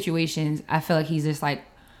both situations I feel like he's just like,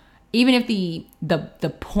 even if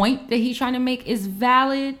the point that he's trying to make is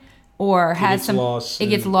valid or has it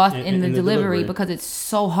gets lost in the delivery because it's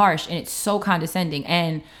so harsh and it's so condescending.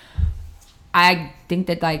 And I think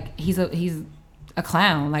that like he's a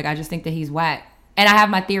clown. Like I just think that he's whack. And I have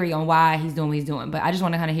my theory on why he's doing what he's doing, but I just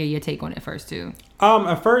want to kind of hear your take on it first too.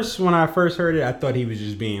 At first, when I first heard it, I thought he was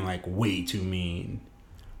just being like way too mean.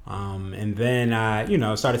 And then I,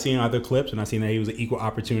 started seeing other clips, and I seen that he was an equal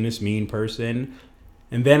opportunist, mean person.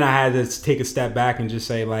 And then I had to take a step back and just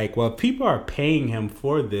say like, well, if people are paying him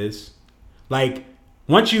for this, like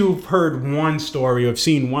once you've heard one story or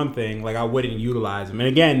seen one thing, like I wouldn't utilize him. And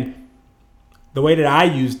again, the way that I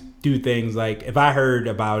do things, like if I heard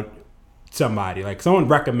about somebody, like someone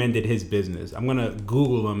recommended his business, I'm gonna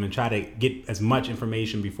Google him and try to get as much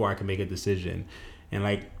information before I can make a decision. And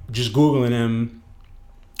like just Googling him,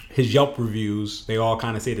 his Yelp reviews, they all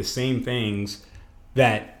kind of say the same things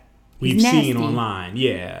that we've seen online.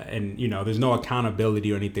 Yeah, and there's no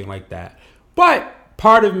accountability or anything like that. But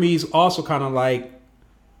part of me is also kind of like,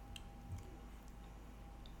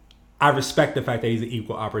 I respect the fact that he's an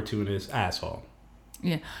equal opportunist asshole.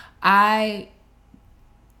 Yeah, I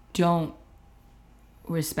don't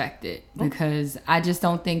respect it because I just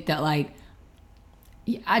don't think that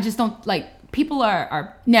people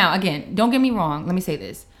are now, again, don't get me wrong, let me say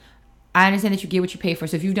this, I understand that you get what you pay for.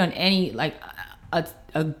 So if you've done any like a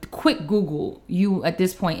quick Google, you at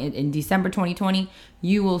this point in December 2020,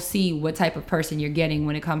 you will see what type of person you're getting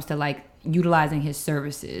when it comes to like utilizing his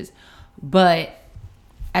services. But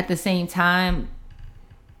at the same time,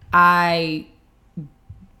 I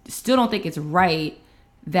still don't think it's right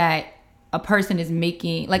that a person is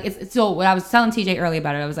making like it's. So what I was telling TJ earlier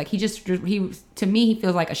about it, I was like, he to me he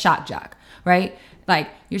feels like a shock jock, right? Like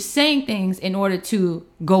you're saying things in order to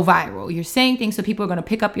go viral. You're saying things so people are going to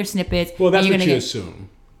pick up your snippets. Well, that's what you assume.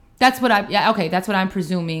 That's what that's what I'm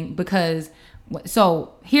presuming, because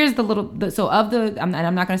so here's I'm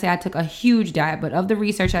not going to say I took a huge dive, but of the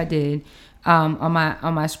research I did on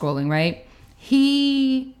my scrolling, right?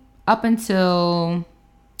 He up until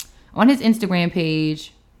on his Instagram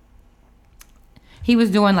page, he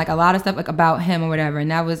was doing like a lot of stuff like about him or whatever,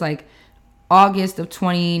 and that was like August of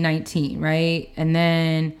 2019, right? And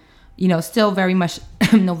then, still very much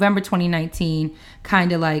November 2019,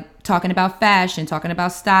 kind of like talking about fashion, talking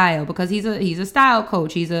about style, because he's a style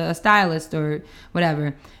coach, he's a stylist or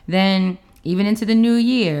whatever. Then even into the new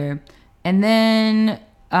year, and then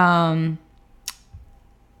right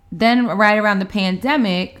around the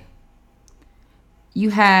pandemic, you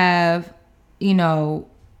have,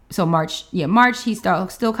 so March he's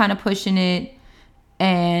still kind of pushing it.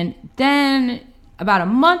 And then about a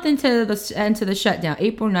month into the shutdown,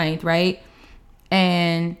 April 9th, right?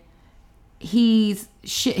 And he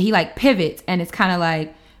like pivots, and it's kind of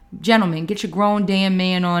like, gentlemen, get your grown damn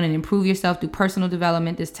man on and improve yourself through personal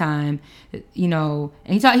development this time, And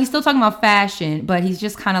he's still talking about fashion, but he's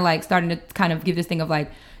just kind of like starting to kind of give this thing of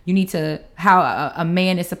like, you need to, how a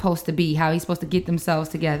man is supposed to be, how he's supposed to get themselves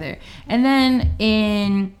together. And then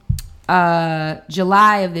in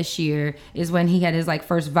July of this year is when he had his like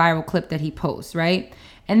first viral clip that he posts, right?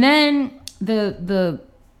 And then the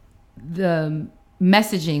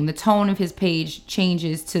messaging, the tone of his page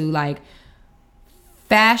changes to like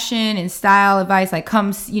fashion and style advice, like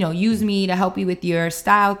use me to help you with your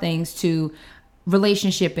style things, to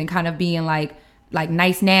relationship and kind of being like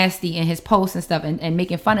nice nasty in his posts and stuff, and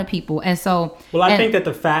making fun of people. And so I think that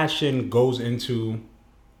the fashion goes into,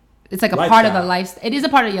 it's like a lifestyle. Part of a life. It is a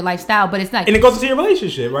part of your lifestyle, but it's not. And it goes into your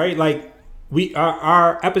relationship, right? Like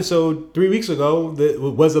our episode 3 weeks ago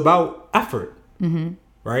was about effort,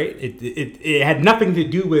 right? It had nothing to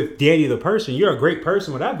do with Danny the person. You're a great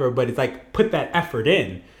person, whatever, but it's like put that effort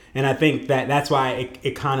in, and I think that's why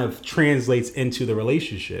it kind of translates into the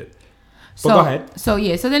relationship. So go ahead. So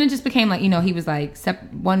then it just became like, he was like,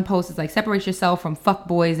 one post is like, separate yourself from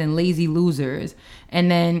fuckboys and lazy losers. And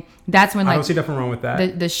then that's when, like, I don't see nothing wrong with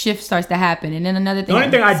that. The shift starts to happen. And then another thing, the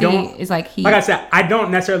only thing I don't is like like I said, I don't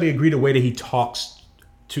necessarily agree the way that he talks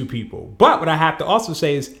to people. But what I have to also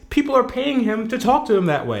say is people are paying him to talk to him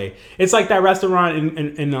that way. It's like that restaurant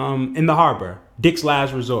in the harbor, Dick's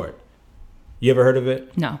Last Resort. You ever heard of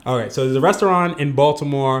it? No. All right. So there's a restaurant in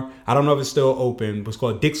Baltimore. I don't know if it's still open. But it's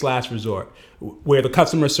called Dick's Last Resort, where the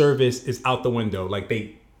customer service is out the window. Like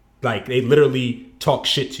they literally talk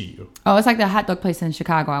shit to you. Oh, it's like the hot dog place in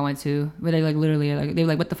Chicago I went to, where they like literally like they were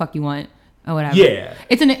like, "What the fuck you want?" or whatever. Yeah.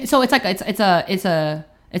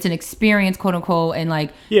 It's an experience, quote unquote, and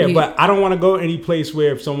like. Yeah, but I don't want to go any place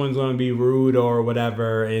where if someone's going to be rude or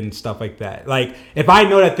whatever and stuff like that. Like, if I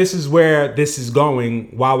know that this is where this is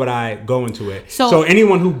going, why would I go into it? So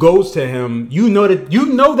anyone who goes to him, you know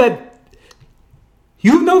that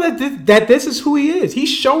this is who he is. He's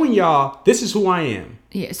showing y'all this is who I am.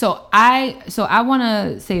 Yeah. So I want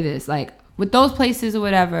to say this, like, with those places or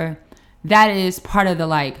whatever, that is part of the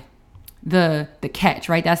like the catch,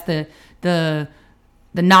 right? That's the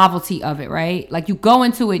novelty of it, right? Like, you go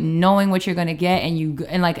into it knowing what you're gonna get,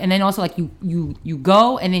 and then also like you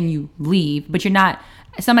go and then you leave, but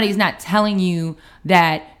somebody's not telling you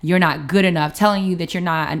that you're not good enough, telling you that you're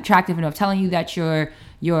not attractive enough, telling you that you're.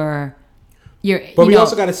 But we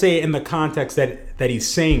also got to say it in the context that he's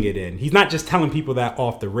saying it in. He's not just telling people that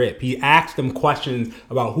off the rip. He asks them questions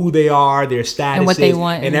about who they are, their status, and what they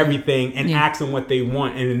want, and everything, and asks them what they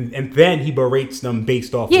want, and then he berates them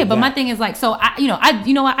based off. Yeah, of but that. my thing is like, so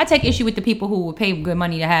I take issue with the people who would pay good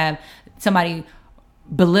money to have somebody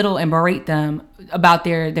belittle and berate them about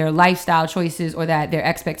their lifestyle choices or their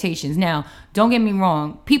expectations. Now, don't get me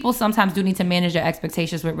wrong. People sometimes do need to manage their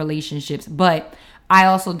expectations with relationships, but I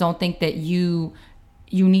also don't think that you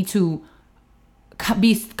need to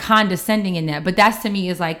be condescending in that. But that's, to me,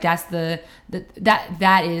 is like, that's that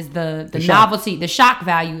is the novelty, the shock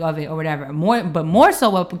value of it or whatever. More so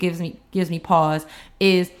what gives me pause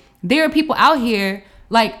is there are people out here,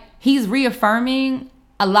 like, he's reaffirming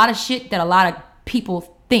a lot of shit that a lot of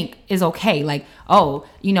people think is okay. Like, oh,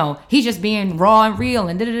 he's just being raw and real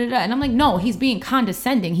and da-da-da-da. And I'm like, no, he's being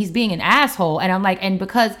condescending. He's being an asshole. And I'm like, and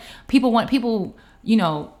because people want people,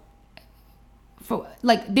 for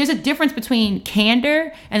like, there's a difference between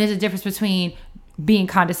candor and there's a difference between being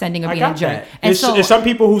condescending or being a jerk. And there's some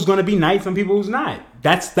people who's going to be nice, some people who's not.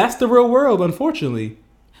 That's the real world, unfortunately.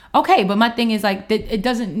 Okay, but my thing is like, it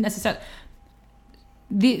doesn't necessarily.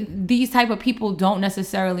 These type of people don't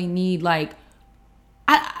necessarily need, like,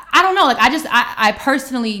 I don't know. Like, I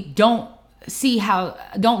personally don't see how.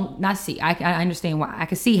 I understand why. I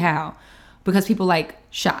can see how, because people like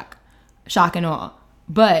shock and awe.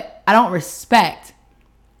 But I don't respect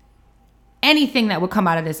anything that would come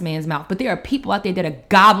out of this man's mouth. But there are people out there that are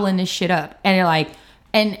gobbling this shit up, and they're like,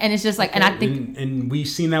 and it's just like, and I think, and we've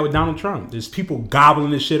seen that with Donald Trump. There's people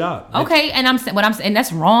gobbling this shit up. Okay, and I'm saying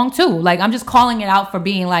that's wrong too. Like, I'm just calling it out for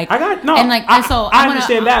being like, I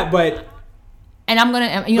understand that, but. And I'm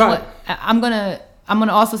gonna, I'm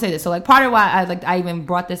gonna also say this. So, like, part of why I even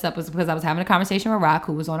brought this up was because I was having a conversation with Rock,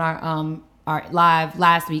 who was on our live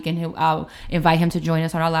last week, and I'll invite him to join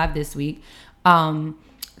us on our live this week,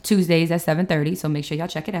 Tuesdays at 7:30. So make sure y'all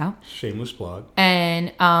check it out. Shameless plug.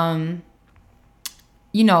 And I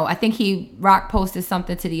think Rock posted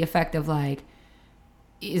something to the effect of like,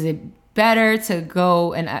 is it better to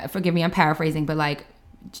go, and forgive me, I'm paraphrasing, but like,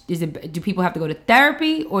 do people have to go to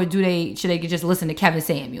therapy, or should they just listen to Kevin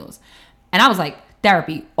Samuels? And I was like,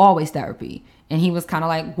 therapy, always therapy. And he was kind of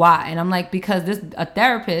like, why? And I'm like, because a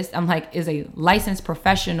therapist, I'm like, is a licensed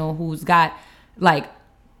professional who's got like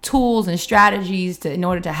tools and strategies in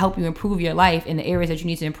order to help you improve your life in the areas that you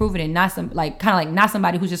need to improve it in. Not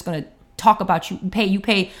somebody who's just gonna talk about you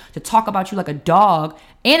pay to talk about you like a dog,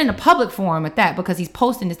 and in a public forum at that, because he's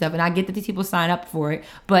posting this stuff. And I get that these people sign up for it,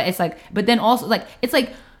 but it's like, but then also like, it's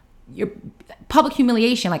like your public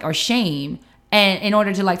humiliation, like, or shame, and in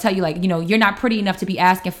order to like tell you like, you're not pretty enough to be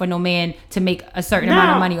asking for no man to make a certain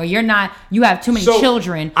amount of money, or you have too many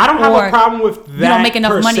children. I don't have a problem with that. You don't make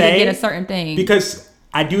enough money to get a certain thing. Because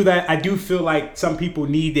I do feel like some people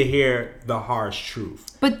need to hear the harsh truth.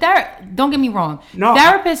 But don't get me wrong. No,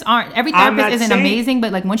 every therapist isn't amazing,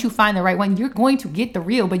 but like, once you find the right one, you're going to get the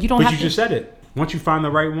real, but you don't have to. But you just said it. Once you find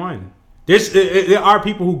the right one. There are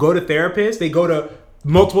people who go to therapists, they go to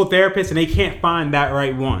multiple therapists, and they can't find that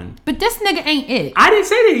right one. But this nigga ain't it. I didn't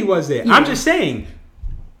say that he was it. Yeah. I'm just saying,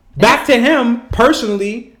 back to him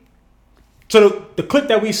personally. So the clip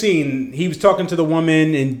that we seen, he was talking to the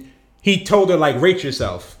woman, and he told her like, rate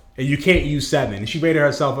yourself. and you can't use 7. And she rated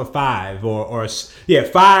herself a 5 or 5. A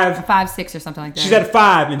 5, 6 or something like that. She's at a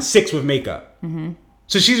 5 and 6 with makeup. Mm-hmm.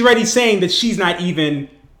 So she's already saying that she's not even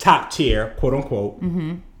top tier, quote unquote.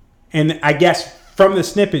 Mm-hmm. And I guess from the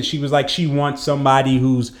snippet, she was like, she wants somebody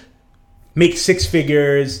who's makes 6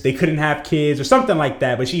 figures. They couldn't have kids or something like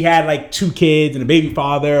that. But she had like 2 kids and a baby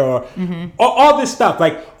father or all this stuff,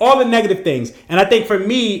 like all the negative things. And I think for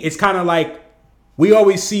me, it's kind of like, we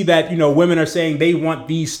always see that, you know, women are saying they want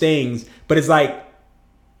these things, but it's like,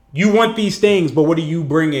 you want these things, but what are you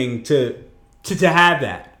bringing to have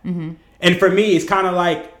that? Mm-hmm. And for me, it's kind of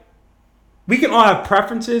like, we can all have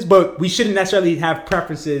preferences, but we shouldn't necessarily have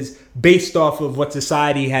preferences based off of what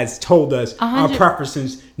society has told us our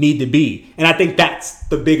preferences need to be. And I think that's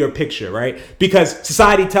the bigger picture, right? Because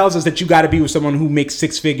society tells us that you got to be with someone who makes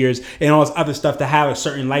 6 figures and all this other stuff to have a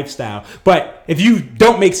certain lifestyle. But if you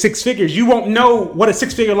don't make 6 figures, you won't know what a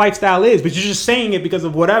 6-figure lifestyle is, but you're just saying it because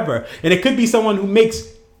of whatever. And it could be someone who makes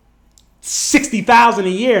 $60,000 a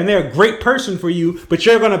year and they're a great person for you, but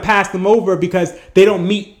you're going to pass them over because they don't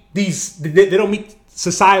meet they don't meet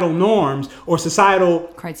societal norms or societal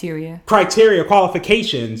criteria,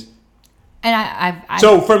 qualifications. And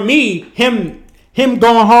so for me, him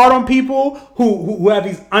going hard on people who have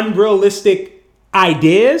these unrealistic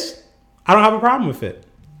ideas, I don't have a problem with it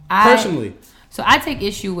personally. So I take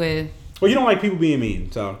issue with. Well, you don't like people being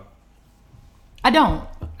mean, so. I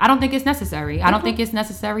don't think it's necessary. I don't think it's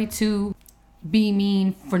necessary to be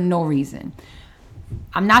mean for no reason.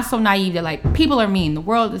 I'm not so naive that like people are mean. The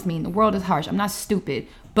world is mean. The world is harsh. I'm not stupid.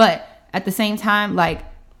 But at the same time,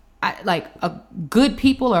 good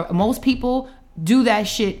people or most people do that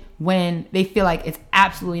shit when they feel like it's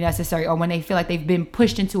absolutely necessary or when they feel like they've been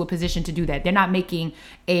pushed into a position to do that. They're not making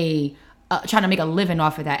trying to make a living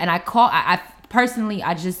off of that. And I personally,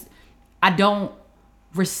 I don't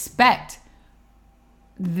respect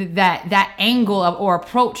that angle of or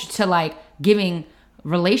approach to like giving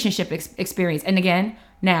relationship experience. And again,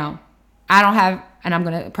 now I don't have, and I'm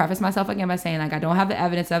going to preface myself again by saying like I don't have the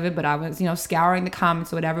evidence of it, but I was, scouring the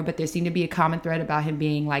comments or whatever, but there seemed to be a common thread about him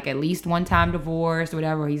being like at least one time divorced or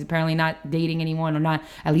whatever. He's apparently not dating anyone or not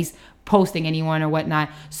at least posting anyone or whatnot.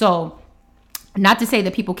 So not to say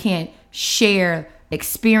that people can't share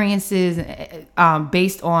experiences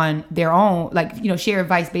based on their own, share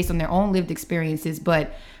advice based on their own lived experiences,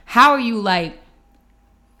 but how are you like,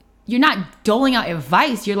 you're not doling out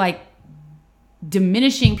advice. You're like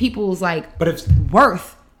diminishing people's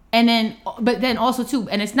worth. And then, but then also too,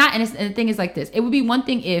 and it's not, and the thing is like this, it would be one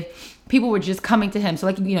thing if people were just coming to him. So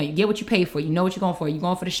you get what you pay for, you know what you're going for. You're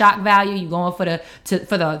going for the shock value. You're going for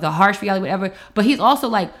the harsh reality, whatever. But he's also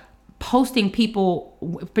like posting people,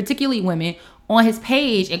 particularly women, on his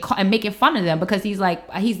page and making fun of them because he's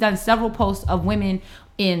done several posts of women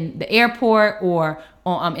in the airport or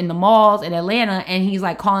in the malls in Atlanta, and he's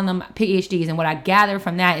like calling them PhDs. And what I gather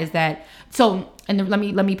from that is that let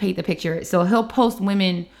me paint the picture. So he'll post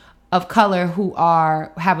women of color who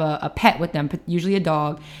have a pet with them, usually a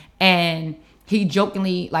dog, and he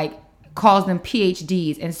jokingly like calls them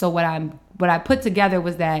PhDs. And so what I put together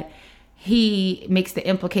was that he makes the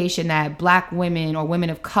implication that black women or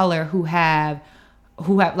women of color who have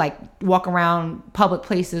like walk around public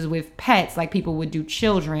places with pets, like people would do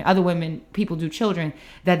children, people do children,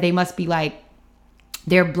 that they must be like,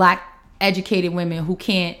 they're black educated women who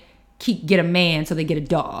can't get a man, so they get a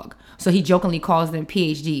dog. So he jokingly calls them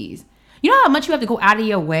PhDs. You know how much you have to go out of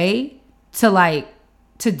your way to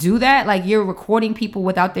do that? Like you're recording people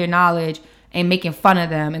without their knowledge and making fun of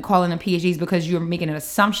them and calling them PhDs because you're making an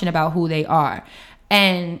assumption about who they are.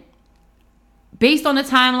 And based on the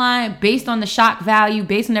timeline, based on the shock value,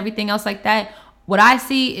 based on everything else like that, what I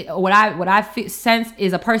see, what I sense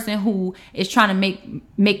is a person who is trying to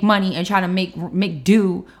make money and trying to make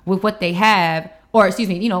do with what they have, or excuse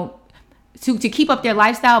me, to keep up their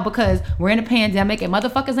lifestyle because we're in a pandemic and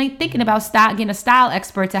motherfuckers ain't thinking about getting a style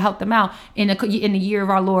expert to help them out in the year of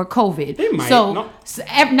our Lord COVID. They might,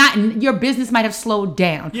 not your business might have slowed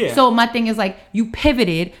down. Yeah. So my thing is like you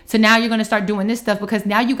pivoted, so now you're gonna start doing this stuff because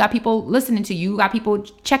now you got people listening to you, you got people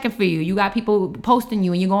checking for you, you got people posting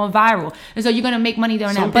you, and you're going viral, and so you're gonna make money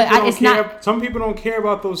doing that. But some people don't care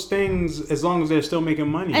about those things as long as they're still making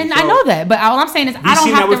money. And so, I know that, but all I'm saying is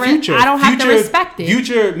I don't have to respect it.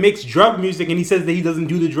 Future makes drug music and he says that he doesn't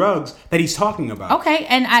do the drugs that he's talking about. Okay,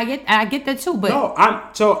 and I get that too, but no,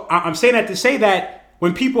 I'm saying that to say that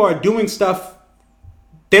when people are doing stuff,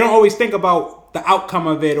 they don't always think about the outcome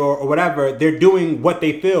of it or whatever. They're doing what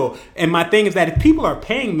they feel. And my thing is that if people are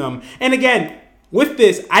paying them, and again, with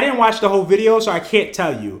this, I didn't watch the whole video, so I can't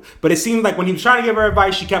tell you. But it seemed like when he was trying to give her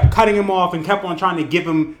advice, she kept cutting him off and kept on trying to give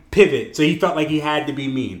him pivot. So he felt like he had to be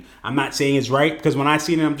mean. I'm not saying it's right, because when I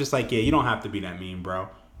seen it, I'm just like, yeah, you don't have to be that mean, bro.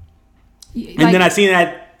 And then I seen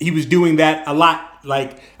that he was doing that a lot.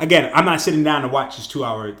 Like, again, I'm not sitting down to watch this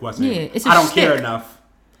 2-hour lesson. Yeah, it's I don't care enough.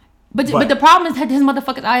 But the problem is that his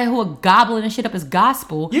motherfuckers out here who are gobbling and shit up as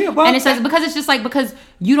gospel. Yeah, well, and it says because it's just like because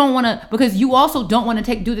you don't want to, because you also don't want to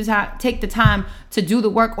take the time to do the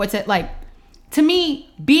work, or to, like, to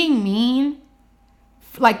me, being mean,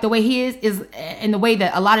 like the way he is in the way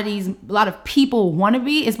that a lot of people want to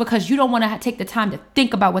be, is because you don't want to take the time to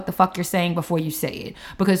think about what the fuck you're saying before you say it.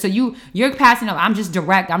 Because so you're passing up. I'm just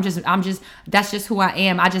direct. I'm just that's just who I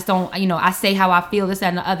am. I just don't, I say how I feel, this, that,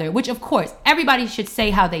 and the other. Which of course everybody should say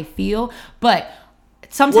how they feel, but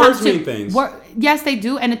sometimes words mean things. Yes, they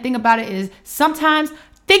do. And the thing about it is sometimes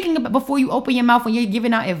thinking about before you open your mouth when you're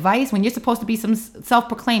giving out advice, when you're supposed to be some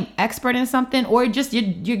self-proclaimed expert in something, or just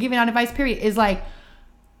you're giving out advice, period, is like,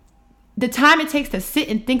 the time it takes to sit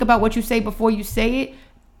and think about what you say before you say it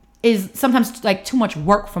is sometimes like too much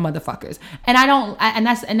work for motherfuckers. And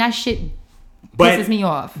that shit pisses me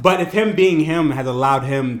off. But if him being him has allowed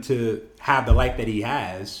him to have the life that he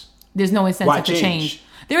has, there's no incentive to change.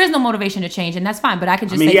 There is no motivation to change, and that's fine. But I can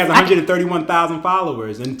just say, he has 131,000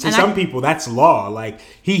 followers, and to some people that's law. Like,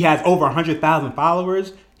 he has over 100,000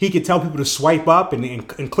 followers. He could tell people to swipe up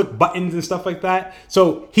and click buttons and stuff like that.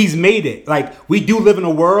 So he's made it. Like, we do live in a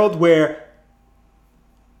world where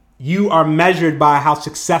you are measured by how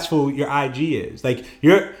successful your IG is. Like,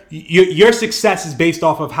 your success is based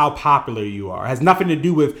off of how popular you are. It has nothing to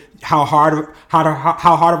do with how hard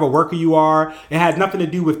of a worker you are. It has nothing to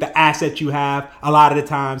do with the assets you have a lot of the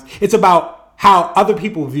times. It's about how other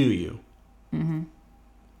people view you. Mm-hmm.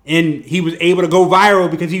 And he was able to go viral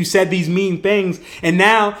because he said these mean things. And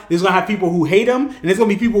now there's going to have people who hate him, and there's going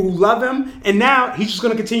to be people who love him. And now he's just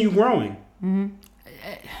going to continue growing. Mm-hmm.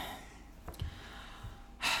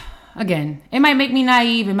 Again, it might make me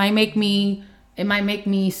naive. It might make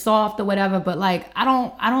me soft or whatever. But like, I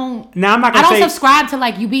don't. Now I'm not gonna say, subscribe to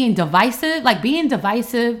like you being divisive. Like being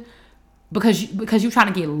divisive because you're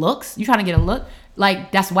trying to get looks. You're trying to get a look.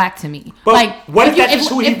 Like, that's whack to me. But like, what if that's just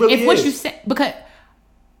who he really is? What you say, because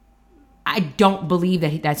I don't believe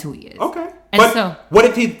that that's who he is. Okay. And but so, what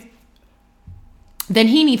if he... Then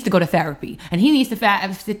he needs to go to therapy. And he needs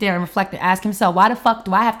to sit there and reflect and ask himself, why the fuck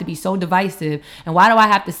do I have to be so divisive? And why do I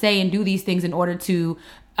have to say and do these things in order to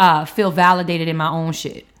feel validated in my own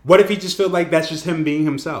shit? What if he just feels like that's just him being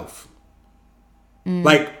himself?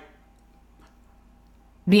 Like...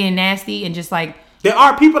 being nasty and just like... There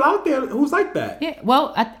are people out there who's like that. Yeah,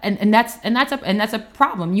 well, and that's a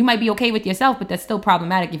problem. You might be okay with yourself, but that's still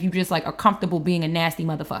problematic if you just like are comfortable being a nasty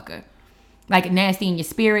motherfucker, like nasty in your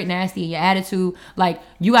spirit, nasty in your attitude. Like,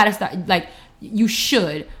 you gotta start. Like, you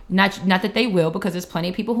should not that they will, because there's plenty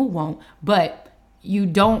of people who won't. But you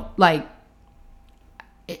don't like.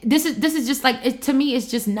 This is just like, to me, it's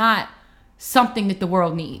just not something that the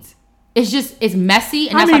world needs. It's messy,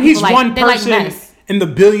 and that's why people he's one person like mess. In the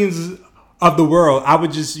billions of the world. I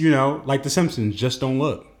would just, like The Simpsons, just don't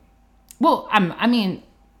look. Well, I mean,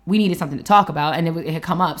 we needed something to talk about, and it had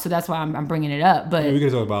come up, so that's why I'm bringing it up. But we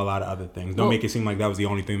could talk about a lot of other things. Don't make it seem like that was the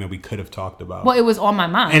only thing that we could have talked about. Well, it was on my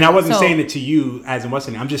mind, and I wasn't saying it to you as in what's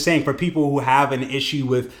in it. I'm just saying for people who have an issue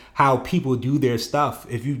with how people do their stuff,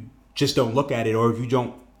 if you just don't look at it, or if you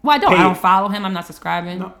don't. Well, I don't follow him. I'm not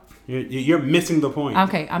subscribing. No, you're missing the point.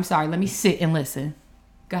 Okay, I'm sorry. Let me sit and listen.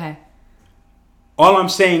 Go ahead. All I'm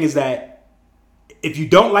saying is that if you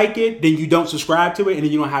don't like it, then you don't subscribe to it, and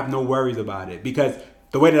then you don't have no worries about it. Because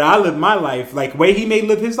the way that I live my life, like the way he may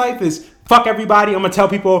live his life, is fuck everybody. I'm gonna tell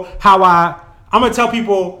people I'm gonna tell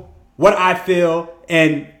people what I feel,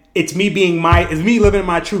 and it's me living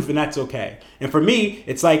my truth, and that's okay. And for me,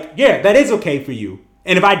 it's like, yeah, that is okay for you.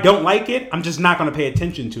 And if I don't like it, I'm just not gonna pay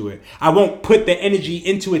attention to it. I won't put the energy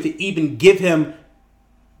into it to even give him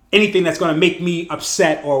anything that's gonna make me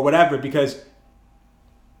upset or whatever, because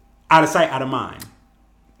out of sight, out of mind.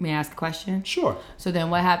 May I ask a question? Sure. So then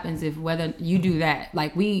what happens if, whether you do that,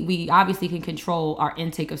 like we obviously can control our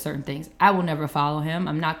intake of certain things. I will never follow him.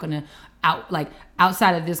 I'm not going to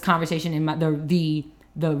outside of this conversation and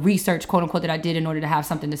the research, quote unquote, that I did in order to have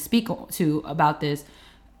something to speak to about this.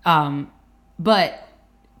 But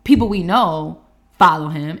people we know follow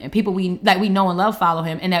him, and people we know and love follow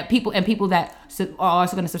him, and people that are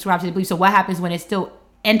also going to subscribe to the belief. So what happens when it still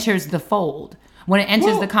enters the fold? When it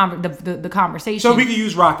enters the conversation. So we can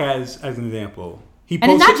use Rock as an example.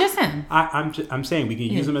 And it's not just him. I'm saying we can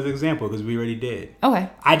use him as an example because we already did. Okay.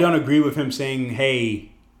 I don't agree with him saying,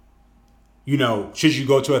 hey, should you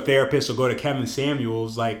go to a therapist or go to Kevin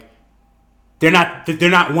Samuels? Like, they're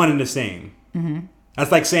not one and the same. Mm-hmm.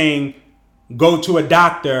 That's like saying go to a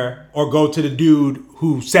doctor or go to the dude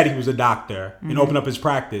who said he was a doctor and open up his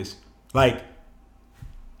practice. Like,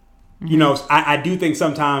 I do think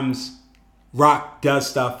sometimes Rock does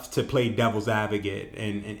stuff to play devil's advocate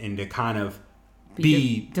and to kind of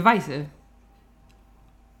be divisive.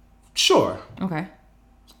 Sure. Okay.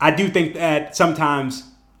 I do think that sometimes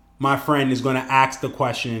my friend is going to ask the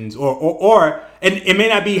questions or and it may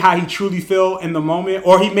not be how he truly feel in the moment,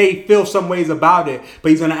 or he may feel some ways about it, but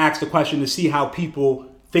he's going to ask the question to see how people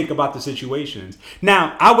think about the situations.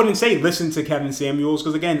 Now, I wouldn't say listen to Kevin Samuels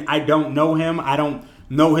because, again, I don't know him. I don't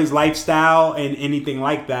know his lifestyle and anything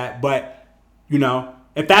like that. But,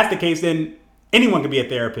 if that's the case, then anyone can be a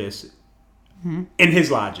therapist in his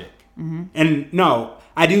logic. Mm-hmm. And no,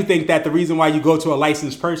 I do think that the reason why you go to a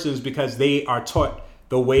licensed person is because they are taught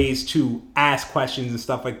the ways to ask questions and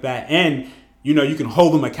stuff like that. And, you can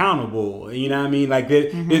hold them accountable. You know what I mean? Like,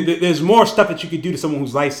 there's more stuff that you could do to someone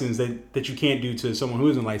who's licensed that you can't do to someone who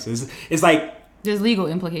isn't licensed. It's like... There's legal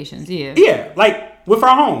implications, yeah. Yeah, like with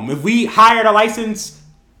our home. If we hired a licensed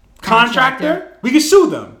contractor, we could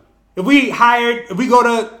sue them. If we go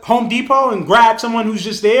to Home Depot and grab someone who's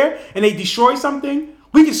just there and they destroy something,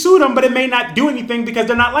 we can sue them, but it may not do anything because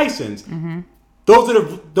they're not licensed. Mm-hmm. Those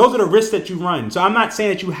are the risks that you run. So I'm not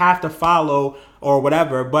saying that you have to follow or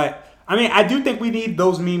whatever, but I mean, I do think we need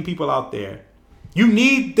those mean people out there. You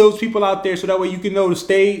need those people out there so that way you can know to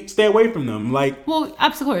stay away from them. Like, well,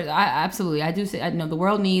 absolutely, I do say, the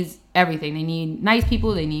world needs everything. They need nice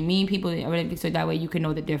people, they need mean people, so that way you can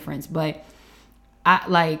know the difference. But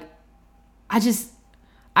I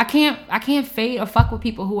can't fade or fuck with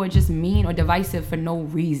people who are just mean or divisive for no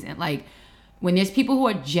reason. Like, when there's people who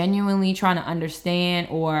are genuinely trying to understand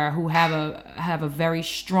or who have a very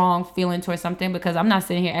strong feeling towards something, because I'm not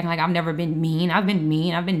sitting here acting like I've never been mean. I've been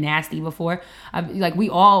mean. I've been nasty before.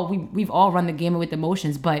 We've all run the gamut with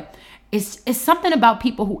emotions, but it's something about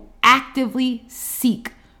people who actively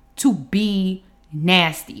seek to be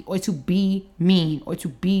nasty or to be mean or to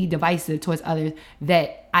be divisive towards others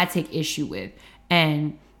that I take issue with.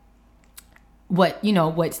 And what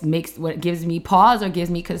gives me pause or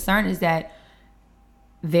gives me concern is that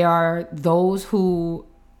there are those who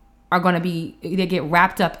are going to they get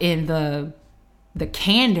wrapped up in the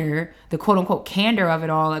candor, the quote unquote candor of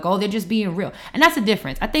it all. Like, oh, they're just being real. And that's the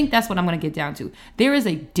difference. I think that's what I'm going to get down to. There is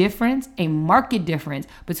a difference, a marked difference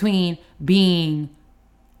between being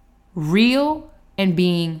real and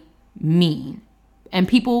being mean. And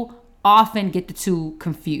people often get the two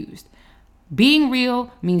confused. Being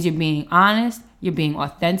real means you're being honest, you're being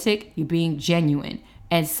authentic, you're being genuine.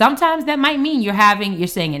 And sometimes that might mean you're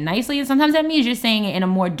saying it nicely, and sometimes that means you're saying it in a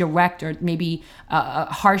more direct or maybe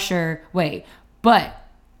a harsher way. But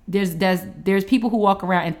there's people who walk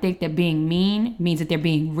around and think that being mean means that they're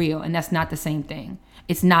being real, and that's not the same thing.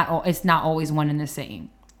 It's not always one and the same.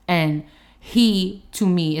 And he, to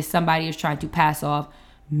me, is somebody who's trying to pass off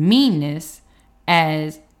meanness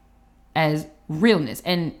as realness.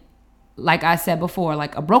 And like I said before,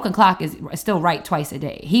 like a broken clock is still right twice a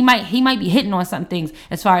day. He might be hitting on some things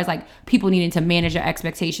as far as like people needing to manage their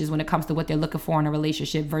expectations when it comes to what they're looking for in a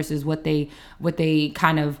relationship versus what they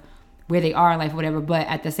kind of where they are in life or whatever. But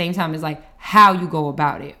at the same time, it's like how you go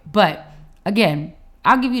about it. But again,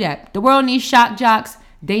 I'll give you that. The world needs shock jocks.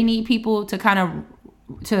 They need people to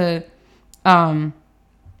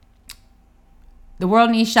the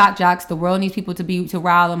world needs shock jocks. The world needs people to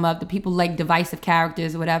rile them up. The people like divisive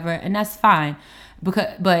characters or whatever, and that's fine.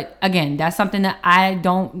 But again, that's something that I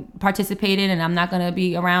don't participate in, and I'm not gonna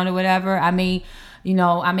be around or whatever. I may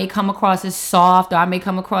come across as soft, or I may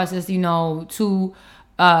come across as too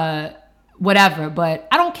whatever. But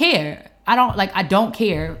I don't care. I don't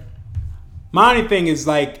care. My only thing is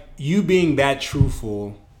like you being that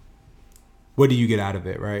truthful. What do you get out of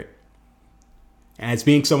it, right? As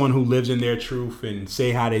being someone who lives in their truth and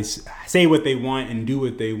say what they want and do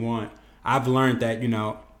what they want, I've learned that,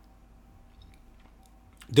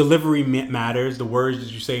 delivery matters. The words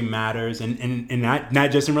that you say matters, and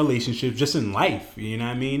not just in relationships, just in life. You know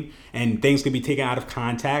what I mean? And things can be taken out of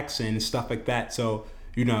context and stuff like that. So,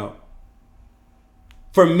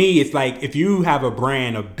 for me, it's like if you have a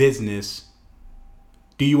brand, a business,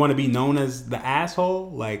 do you want to be known as the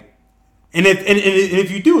asshole? Like, and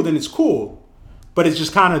if you do, then it's cool. But it's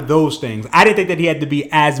just kind of those things. I didn't think that he had to be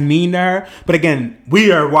as mean to her. But again,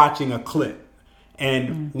 we are watching a clip.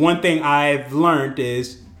 And one thing I've learned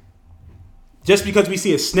is just because we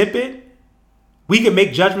see a snippet, we can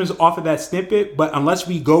make judgments off of that snippet. But unless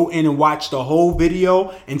we go in and watch the whole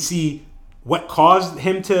video and see what caused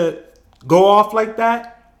him to go off like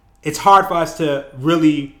that, it's hard for us to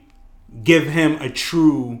really give him a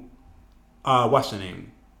true, what's the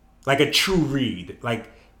name? Like a true read.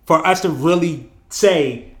 Like for us to really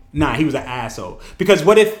say, nah, he was an asshole. Because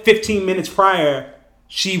what if 15 minutes prior,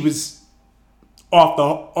 she was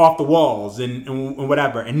off the walls and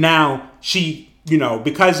whatever. And now she, you know,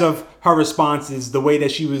 because of her responses, the way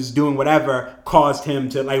that she was doing whatever caused him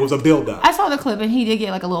to, like, it was a buildup. I saw the clip and he did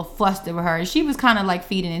get like a little flustered with her. And she was kind of like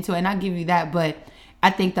feeding into it. And I'll give you that. But I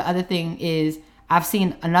think the other thing is I've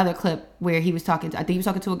seen another clip where he was talking to, I think he was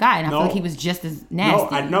talking to a guy. And I feel like he was just as nasty. No,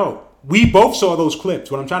 I know. We both saw those clips.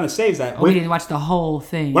 What I'm trying to say is that... we didn't watch the whole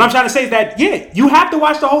thing. What I'm trying to say is that, yeah, you have to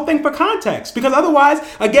watch the whole thing for context. Because otherwise,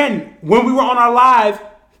 again, when we were on our live,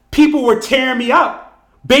 people were tearing me up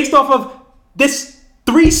based off of this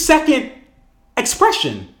 3-second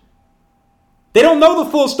expression. They don't know the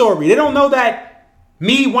full story. They don't know that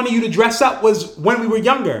me wanting you to dress up was when we were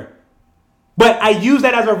younger. But I use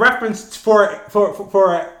that as a reference for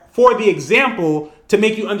the example to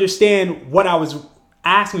make you understand what I was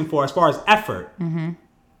asking for as far as effort. Mm-hmm.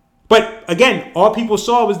 But again, all people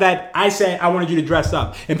saw was that I said I wanted you to dress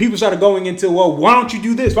up, and people started going into, well, why don't you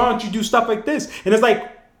do this? Why don't you do stuff like this? And it's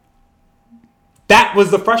like, that was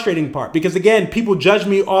the frustrating part, because again, people judge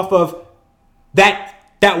me off of that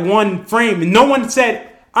one frame, and no one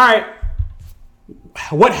said, all right,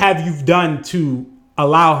 what have you done to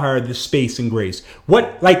allow her the space and grace?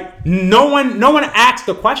 What, like, no one asked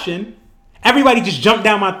the question. Everybody just jumped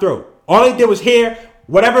down my throat. All they did was hear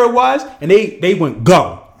whatever it was, and they went,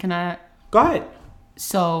 go. Can I? Go ahead.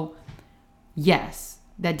 So, yes,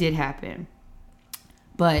 that did happen.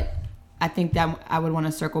 But I think that I would want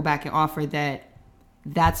to circle back and offer that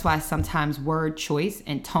that's why sometimes word choice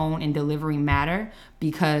and tone and delivery matter,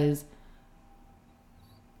 because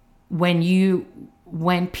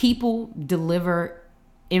when people deliver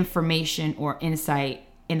information or insight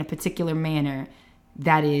in a particular manner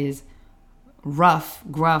that is rough,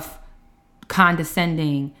 gruff,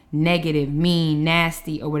 condescending, negative, mean,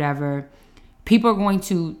 nasty, or whatever, people are going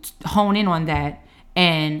to hone in on that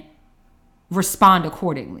and respond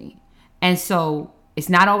accordingly. And so it's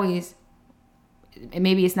not always,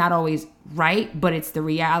 maybe it's not always right, but it's the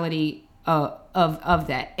reality of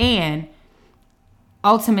that. And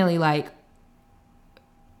ultimately, like,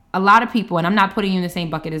 a lot of people, and I'm not putting you in the same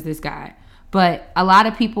bucket as this guy, but a lot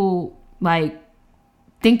of people like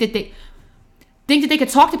think that they could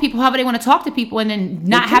talk to people however they want to talk to people, and then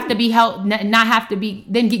not have to be held, not have to be,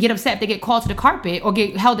 then get upset if they get called to the carpet or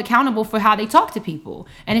get held accountable for how they talk to people.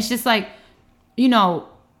 And it's just like, you know,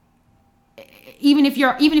 even if you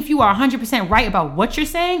are 100% right about what you're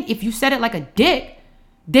saying, if you said it like a dick,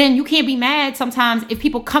 then you can't be mad sometimes if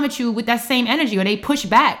people come at you with that same energy, or they push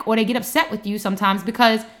back, or they get upset with you sometimes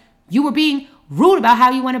because you were being rude about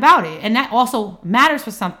how you went about it. And that also matters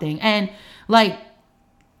for something. And like,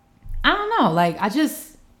 I don't know, like,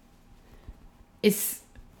 it's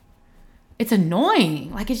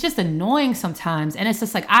annoying. Like, it's just annoying sometimes. And it's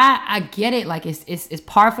just like, I get it. Like, it's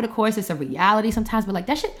par for the course. It's a reality sometimes, but like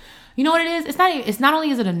that shit, you know what it is? It's not only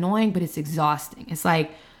is it annoying, but it's exhausting. It's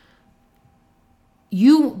like,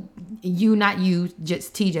 not you,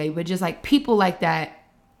 just TJ, but just like people like that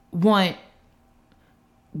want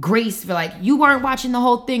grace for like, you weren't watching the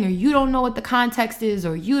whole thing, or you don't know what the context is,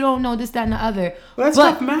 or you don't know this, that, and the other. Well, that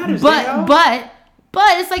stuff matters. But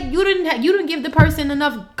it's like you didn't give the person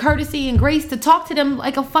enough courtesy and grace to talk to them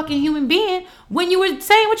like a fucking human being when you were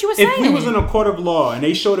saying what you were saying. If we was in a court of law and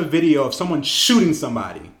they showed a video of someone shooting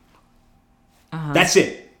somebody, that's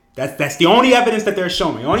it. That's the only evidence that they're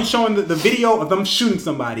showing. They're only showing the video of them shooting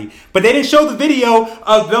somebody. But they didn't show the video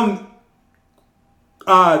of them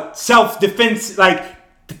self-defense. Like,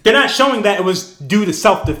 they're not showing that it was due to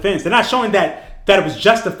self-defense. They're not showing that it was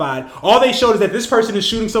justified. All they showed is that this person is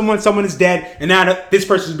shooting someone is dead, and now this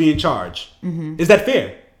person is being charged. Mm-hmm. Is that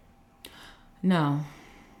fair? No.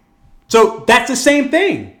 So that's the same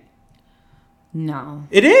thing. No.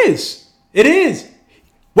 It is. It is.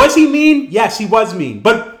 Was he mean? Yes, he was mean.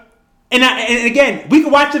 But and again, we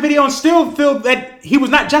could watch the video and still feel that he was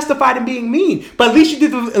not justified in being mean. But at least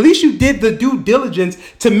you did the due diligence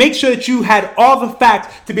to make sure that you had all the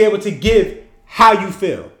facts to be able to give how you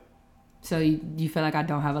feel. So you feel like I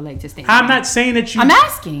don't have a leg to stand I'm on. not saying that you... I'm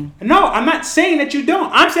asking. No, I'm not saying that you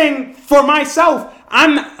don't. I'm saying for myself,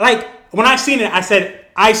 I'm like, when I seen it, I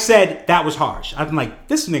said that was harsh. I'm like,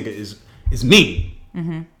 this nigga is mean.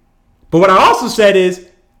 Mm-hmm. But what I also said is,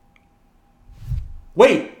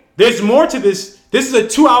 wait, there's more to this. This is a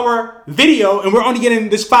 2-hour video, and we're only getting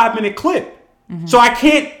this 5-minute clip. Mm-hmm. So I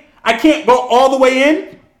can't go all the way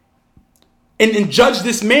in and judge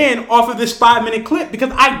this man off of this 5-minute clip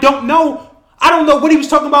because I don't know what he was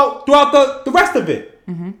talking about throughout the rest of it.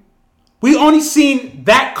 Mm-hmm. We only seen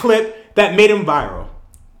that clip that made him viral.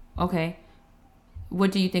 Okay.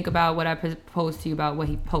 What do you think about what I proposed to you about what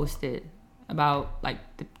he posted about like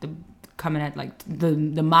the coming at like the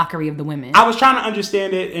mockery of the women? I was trying to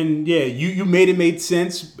understand it, and yeah, you made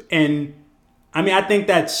sense, and I mean I think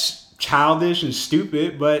that's childish and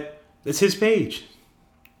stupid, but it's his page.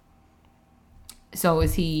 So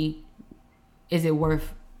is it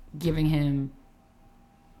worth giving him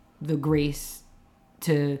the grace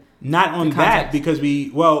to not on that because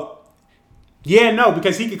because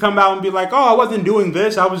he could come out and be like, oh, I wasn't doing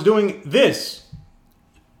this, I was doing this.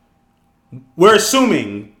 We're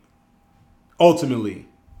assuming ultimately.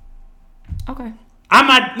 Okay. I'm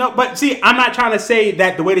not trying to say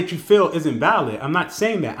that the way that you feel isn't valid. I'm not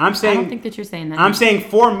saying that. I'm saying I don't think that you're saying that. I'm saying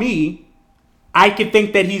for me, I could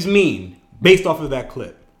think that he's mean based off of that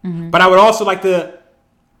clip. Mm-hmm. But I would also like to,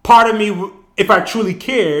 part of me, if I truly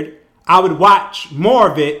cared, I would watch more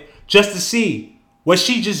of it just to see, was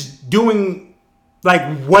she just doing,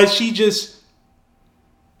 like, was she just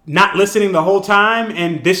not listening the whole time?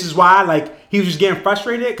 And this is why, like, he was just getting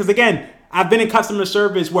frustrated? Because, again, I've been in customer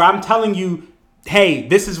service where I'm telling you, hey,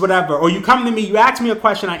 this is whatever. Or you come to me, you ask me a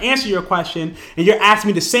question, I answer your question, and you're asking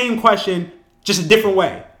me the same question, just a different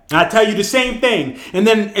way. And I tell you the same thing. And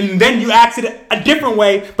then you ask it a different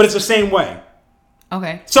way, but it's the same way.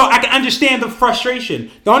 Okay. So I can understand the frustration.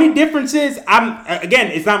 The only difference is,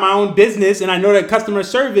 it's not my own business, and I know that customer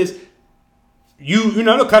service, you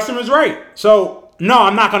know the customer's right. So, no,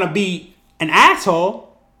 I'm not going to be an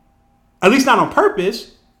asshole, at least not on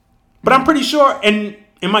purpose. But I'm pretty sure in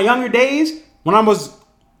my younger days, when I was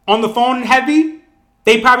on the phone heavy,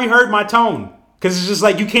 they probably heard my tone. Because it's just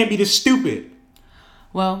like, you can't be this stupid.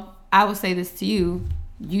 Well, I will say this to you.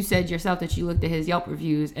 You said yourself that you looked at his Yelp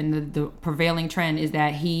reviews, and the prevailing trend is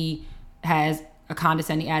that he has a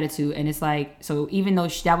condescending attitude. And it's like, so even though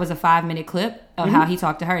that was a 5-minute clip of how he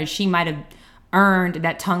talked to her, and she might have earned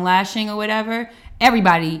that tongue lashing or whatever,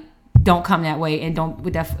 everybody don't come that way, and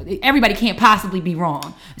everybody can't possibly be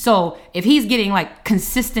wrong. So if he's getting like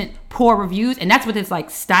consistent poor reviews, and that's with his like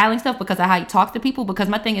styling stuff because of how he talks to people, because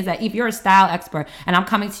my thing is that if you're a style expert and I'm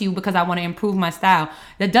coming to you because I want to improve my style,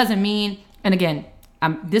 that doesn't mean, and again,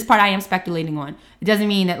 this part I am speculating on, it doesn't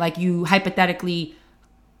mean that like you hypothetically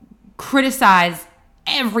criticize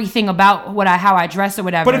everything about how I dress or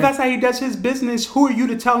whatever. But if that's how he does his business, who are you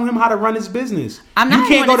to tell him how to run his business? I'm not. You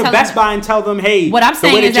can't go to Best Buy and tell them, "Hey, what I'm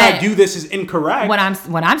saying the way is that y'all do this is incorrect." What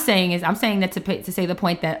I'm saying is, I'm saying that to say the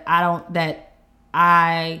point that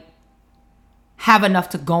I have enough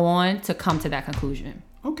to go on to come to that conclusion.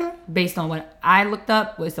 Okay. Based on what I looked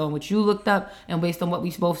up, based on what you looked up, and based on what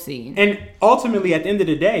we've both seen. And ultimately, at the end of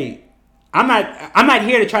the day, I'm not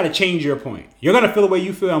here to try to change your point. You're going to feel the way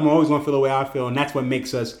you feel. I'm always going to feel the way I feel. And that's what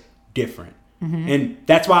makes us different. Mm-hmm. And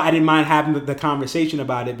that's why I didn't mind having the conversation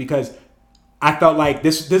about it, because I felt like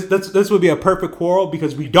this would be a perfect quarrel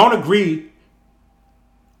because we don't agree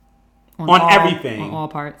on everything. On all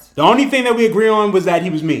parts. The only thing that we agree on was that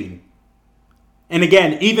he was mean. And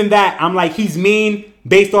again, even that, I'm like, he's mean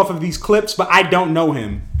based off of these clips, but I don't know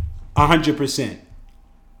him 100%.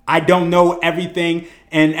 I don't know everything,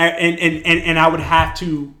 and I would have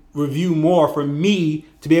to review more for me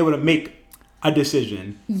to be able to make a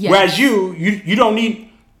decision. Yes. Whereas you don't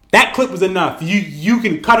need, that clip was enough. You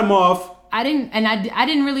can cut him off. I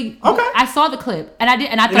didn't really. Okay. I saw the clip, and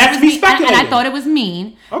I thought it was mean, and I thought it was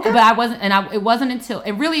mean. Okay. But I wasn't, it wasn't until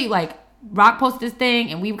it really like Rock posted this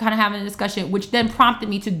thing, and we were kind of having a discussion, which then prompted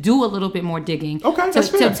me to do a little bit more digging. Okay, that's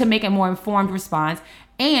fair. To make a more informed response.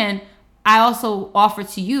 And I also offer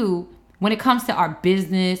to you, when it comes to our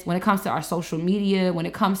business, when it comes to our social media, when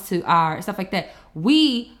it comes to our stuff like that,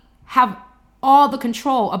 we have all the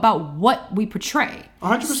control about what we portray.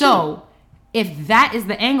 100%. So if that is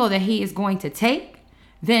the angle that he is going to take,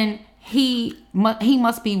 then he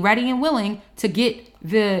must be ready and willing to get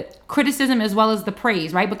the criticism as well as the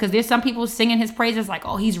praise, right? Because there's some people singing his praises like,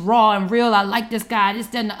 oh, he's raw and real. I like this guy, this,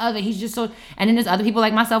 that, and the other. He's just so... And then there's other people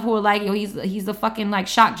like myself who are like, yo, he's a fucking like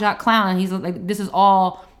shock jock clown. He's like, this is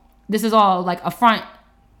all like a front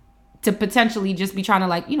to potentially just be trying to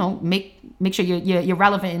like, you know, make sure you're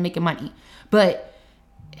relevant and making money. But,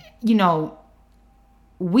 you know,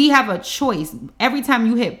 we have a choice. Every time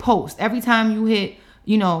you hit post, every time you hit,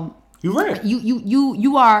 you know... You're right.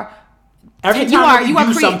 You are... Every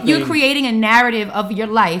time you're creating a narrative of your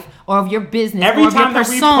life or of your business every or of time your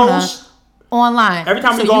persona that we post, online. Every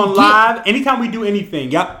time we go on live, anytime we do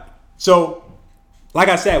anything, yep. So, like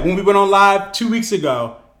I said, when we went on live 2 weeks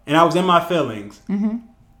ago and I was in my feelings, mm-hmm.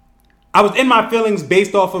 I was in my feelings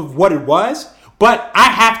based off of what it was, but I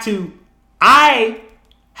have to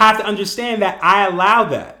understand that I allow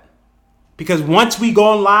that. Because once we go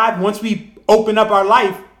on live, once we open up our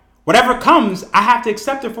life, whatever comes, I have to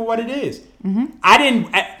accept it for what it is.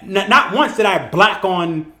 Mm-hmm. Not once did I black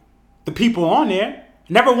on the people on there.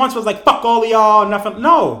 Never once was like, fuck all of y'all, nothing.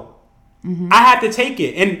 No. Mm-hmm. I have to take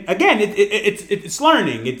it. And again, it's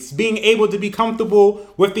learning. It's being able to be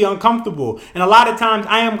comfortable with the uncomfortable. And a lot of times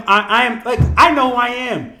I am like, I know who I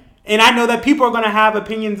am. And I know that people are going to have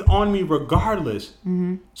opinions on me regardless.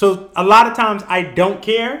 Mm-hmm. So a lot of times I don't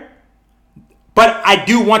care. But I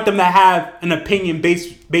do want them to have an opinion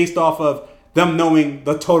based off of them knowing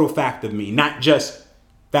the total fact of me, not just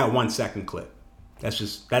that 1 second clip.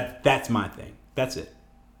 That's my thing. That's it.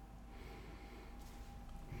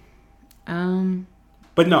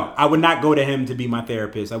 But no, I would not go to him to be my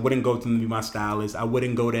therapist. I wouldn't go to him to be my stylist. I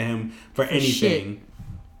wouldn't go to him for anything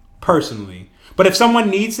personally. But if someone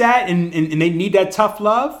needs that and they need that tough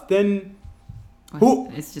love, then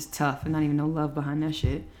it's just tough and not even no love behind that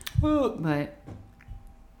shit. Well, but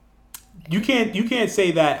you can't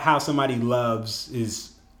say that how somebody loves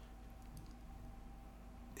is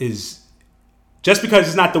just because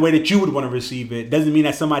it's not the way that you would want to receive it doesn't mean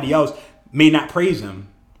that somebody else may not praise him.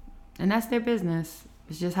 And that's their business.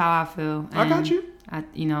 It's just how I feel. And I got you.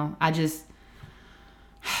 I just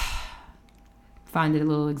find it a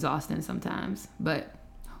little exhausting sometimes. But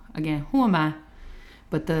again, who am I?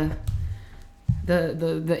 But the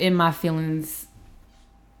in my feelings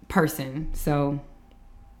person. So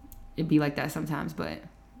it'd be like that sometimes. But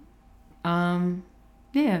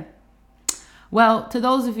yeah. Well, to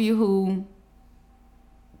those of you who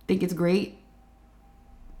think it's great,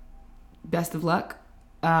 best of luck.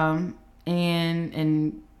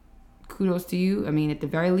 And kudos to you. I mean, at the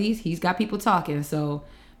very least, he's got people talking. So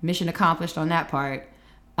mission accomplished on that part.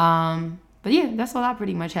 But yeah, that's all I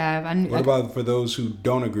pretty much have. What about for those who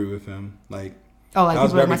don't agree with him? Like that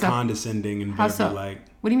was very condescending and very like.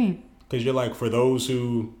 What do you mean? Because you're like, for those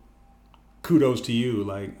who, kudos to you.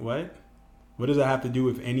 Like, what? What does that have to do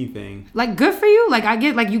with anything? Like, good for you. Like, I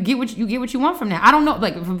get, like, you get what you want from that. I don't know.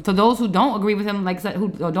 Like, to those who don't agree with him, like, who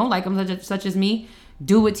don't like him, such as me,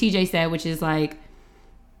 do what TJ said, which is like,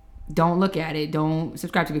 don't look at it, don't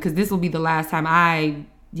subscribe to it, because this will be the last time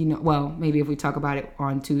well, maybe if we talk about it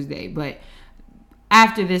on Tuesday, but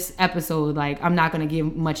after this episode, like, I'm not gonna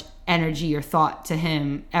give much energy or thought to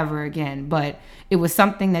him ever again. But it was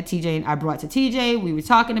something that TJ and I brought to TJ. We were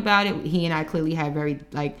talking about it. He and I clearly had very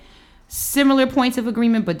like similar points of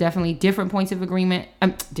agreement, but definitely different points of agreement.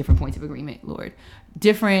 Lord.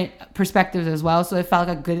 Different perspectives as well. So it felt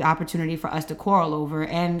like a good opportunity for us to quarrel over.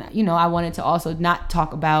 And, I wanted to also not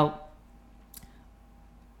talk about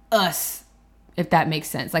us, if that makes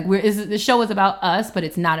sense. Like, the show is about us, but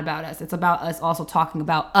it's not about us. It's about us also talking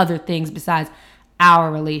about other things besides our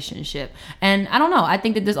relationship. And I don't know. I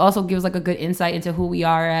think that this also gives like a good insight into who we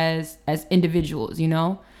are as individuals,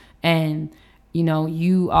 and,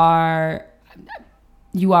 you are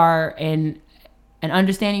an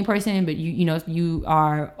understanding person, but you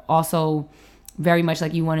are also very much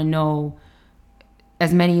like you want to know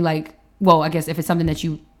as many I guess if it's something that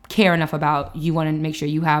you care enough about, you want to make sure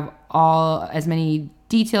you have as many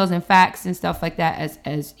details and facts and stuff like that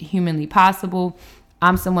as humanly possible.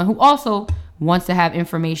 I'm someone who also wants to have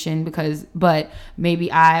information but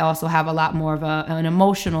maybe I also have a lot more of an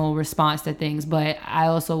emotional response to things. But I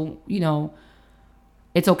also,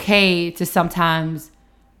 it's okay to sometimes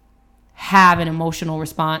have an emotional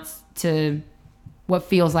response to what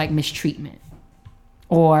feels like mistreatment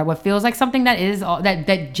or what feels like something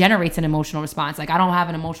that generates an emotional response. Like, I don't have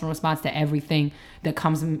an emotional response to everything that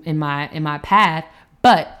comes in my path,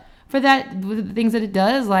 but for the things that it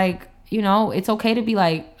does, like, it's okay to be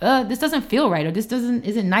like, this doesn't feel right, or this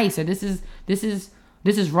isn't nice, or this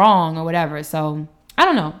is wrong, or whatever. So I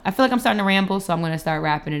don't know. I feel like I'm starting to ramble, so I'm going to start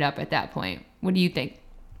wrapping it up at that point. What do you think?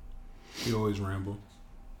 You always ramble.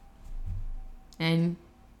 And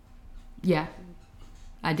yeah,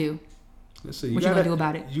 I do. Listen, what you gonna do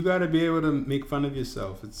about it? You gotta be able to make fun of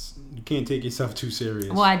yourself. You can't take yourself too serious.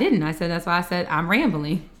 Well, I didn't. That's why I said I'm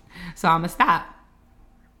rambling. So I'm gonna stop.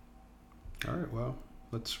 All right. Well,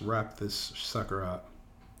 let's wrap this sucker up.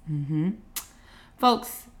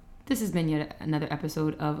 Folks, this has been yet another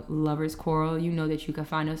episode of Lovers Quarrel. You know that you can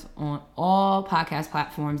find us on all podcast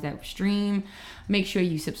platforms that stream. Make sure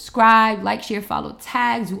you subscribe, like, share, follow,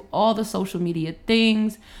 tag, do all the social media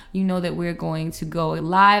things. You know that we're going to go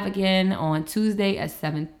live again on Tuesday at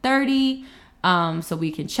 7:30. So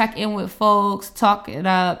we can check in with folks, talk it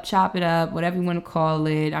up, chop it up, whatever you want to call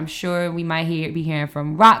it. I'm sure we might be hearing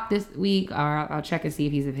from Rock this week, or I'll check and see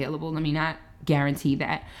if he's available. Let me not guarantee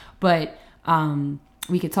that. But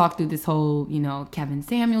we could talk through this whole, Kevin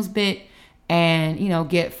Samuels bit and,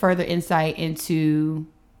 get further insight into,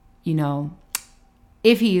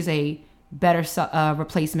 if he is a better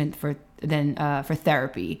replacement for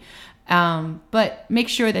therapy. But make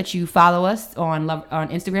sure that you follow us on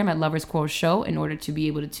Instagram at Lovers Quarrel Show in order to be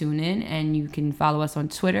able to tune in. And you can follow us on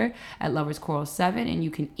Twitter at LoversQuarrel7. And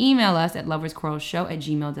you can email us at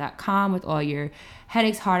loversquarrelshow@gmail.com with all your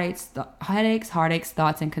headaches, heartaches,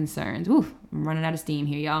 thoughts, and concerns. Woo, I'm running out of steam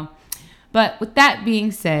here, y'all. But with that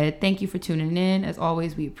being said, thank you for tuning in. As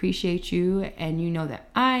always, we appreciate you. And you know that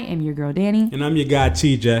I am your girl, Danny. And I'm your guy,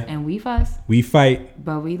 TJ. And we fuss. We fight.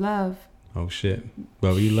 But we love. Oh, shit.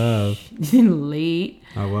 But we love. Late.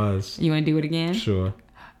 I was. You want to do it again? Sure.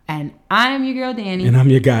 And I'm your girl, Danny. And I'm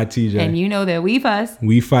your guy, TJ. And you know that we fuss.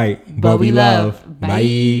 We fight. But we love. Bye.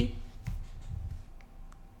 Bye.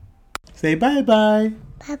 Say bye-bye.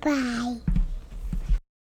 Bye-bye.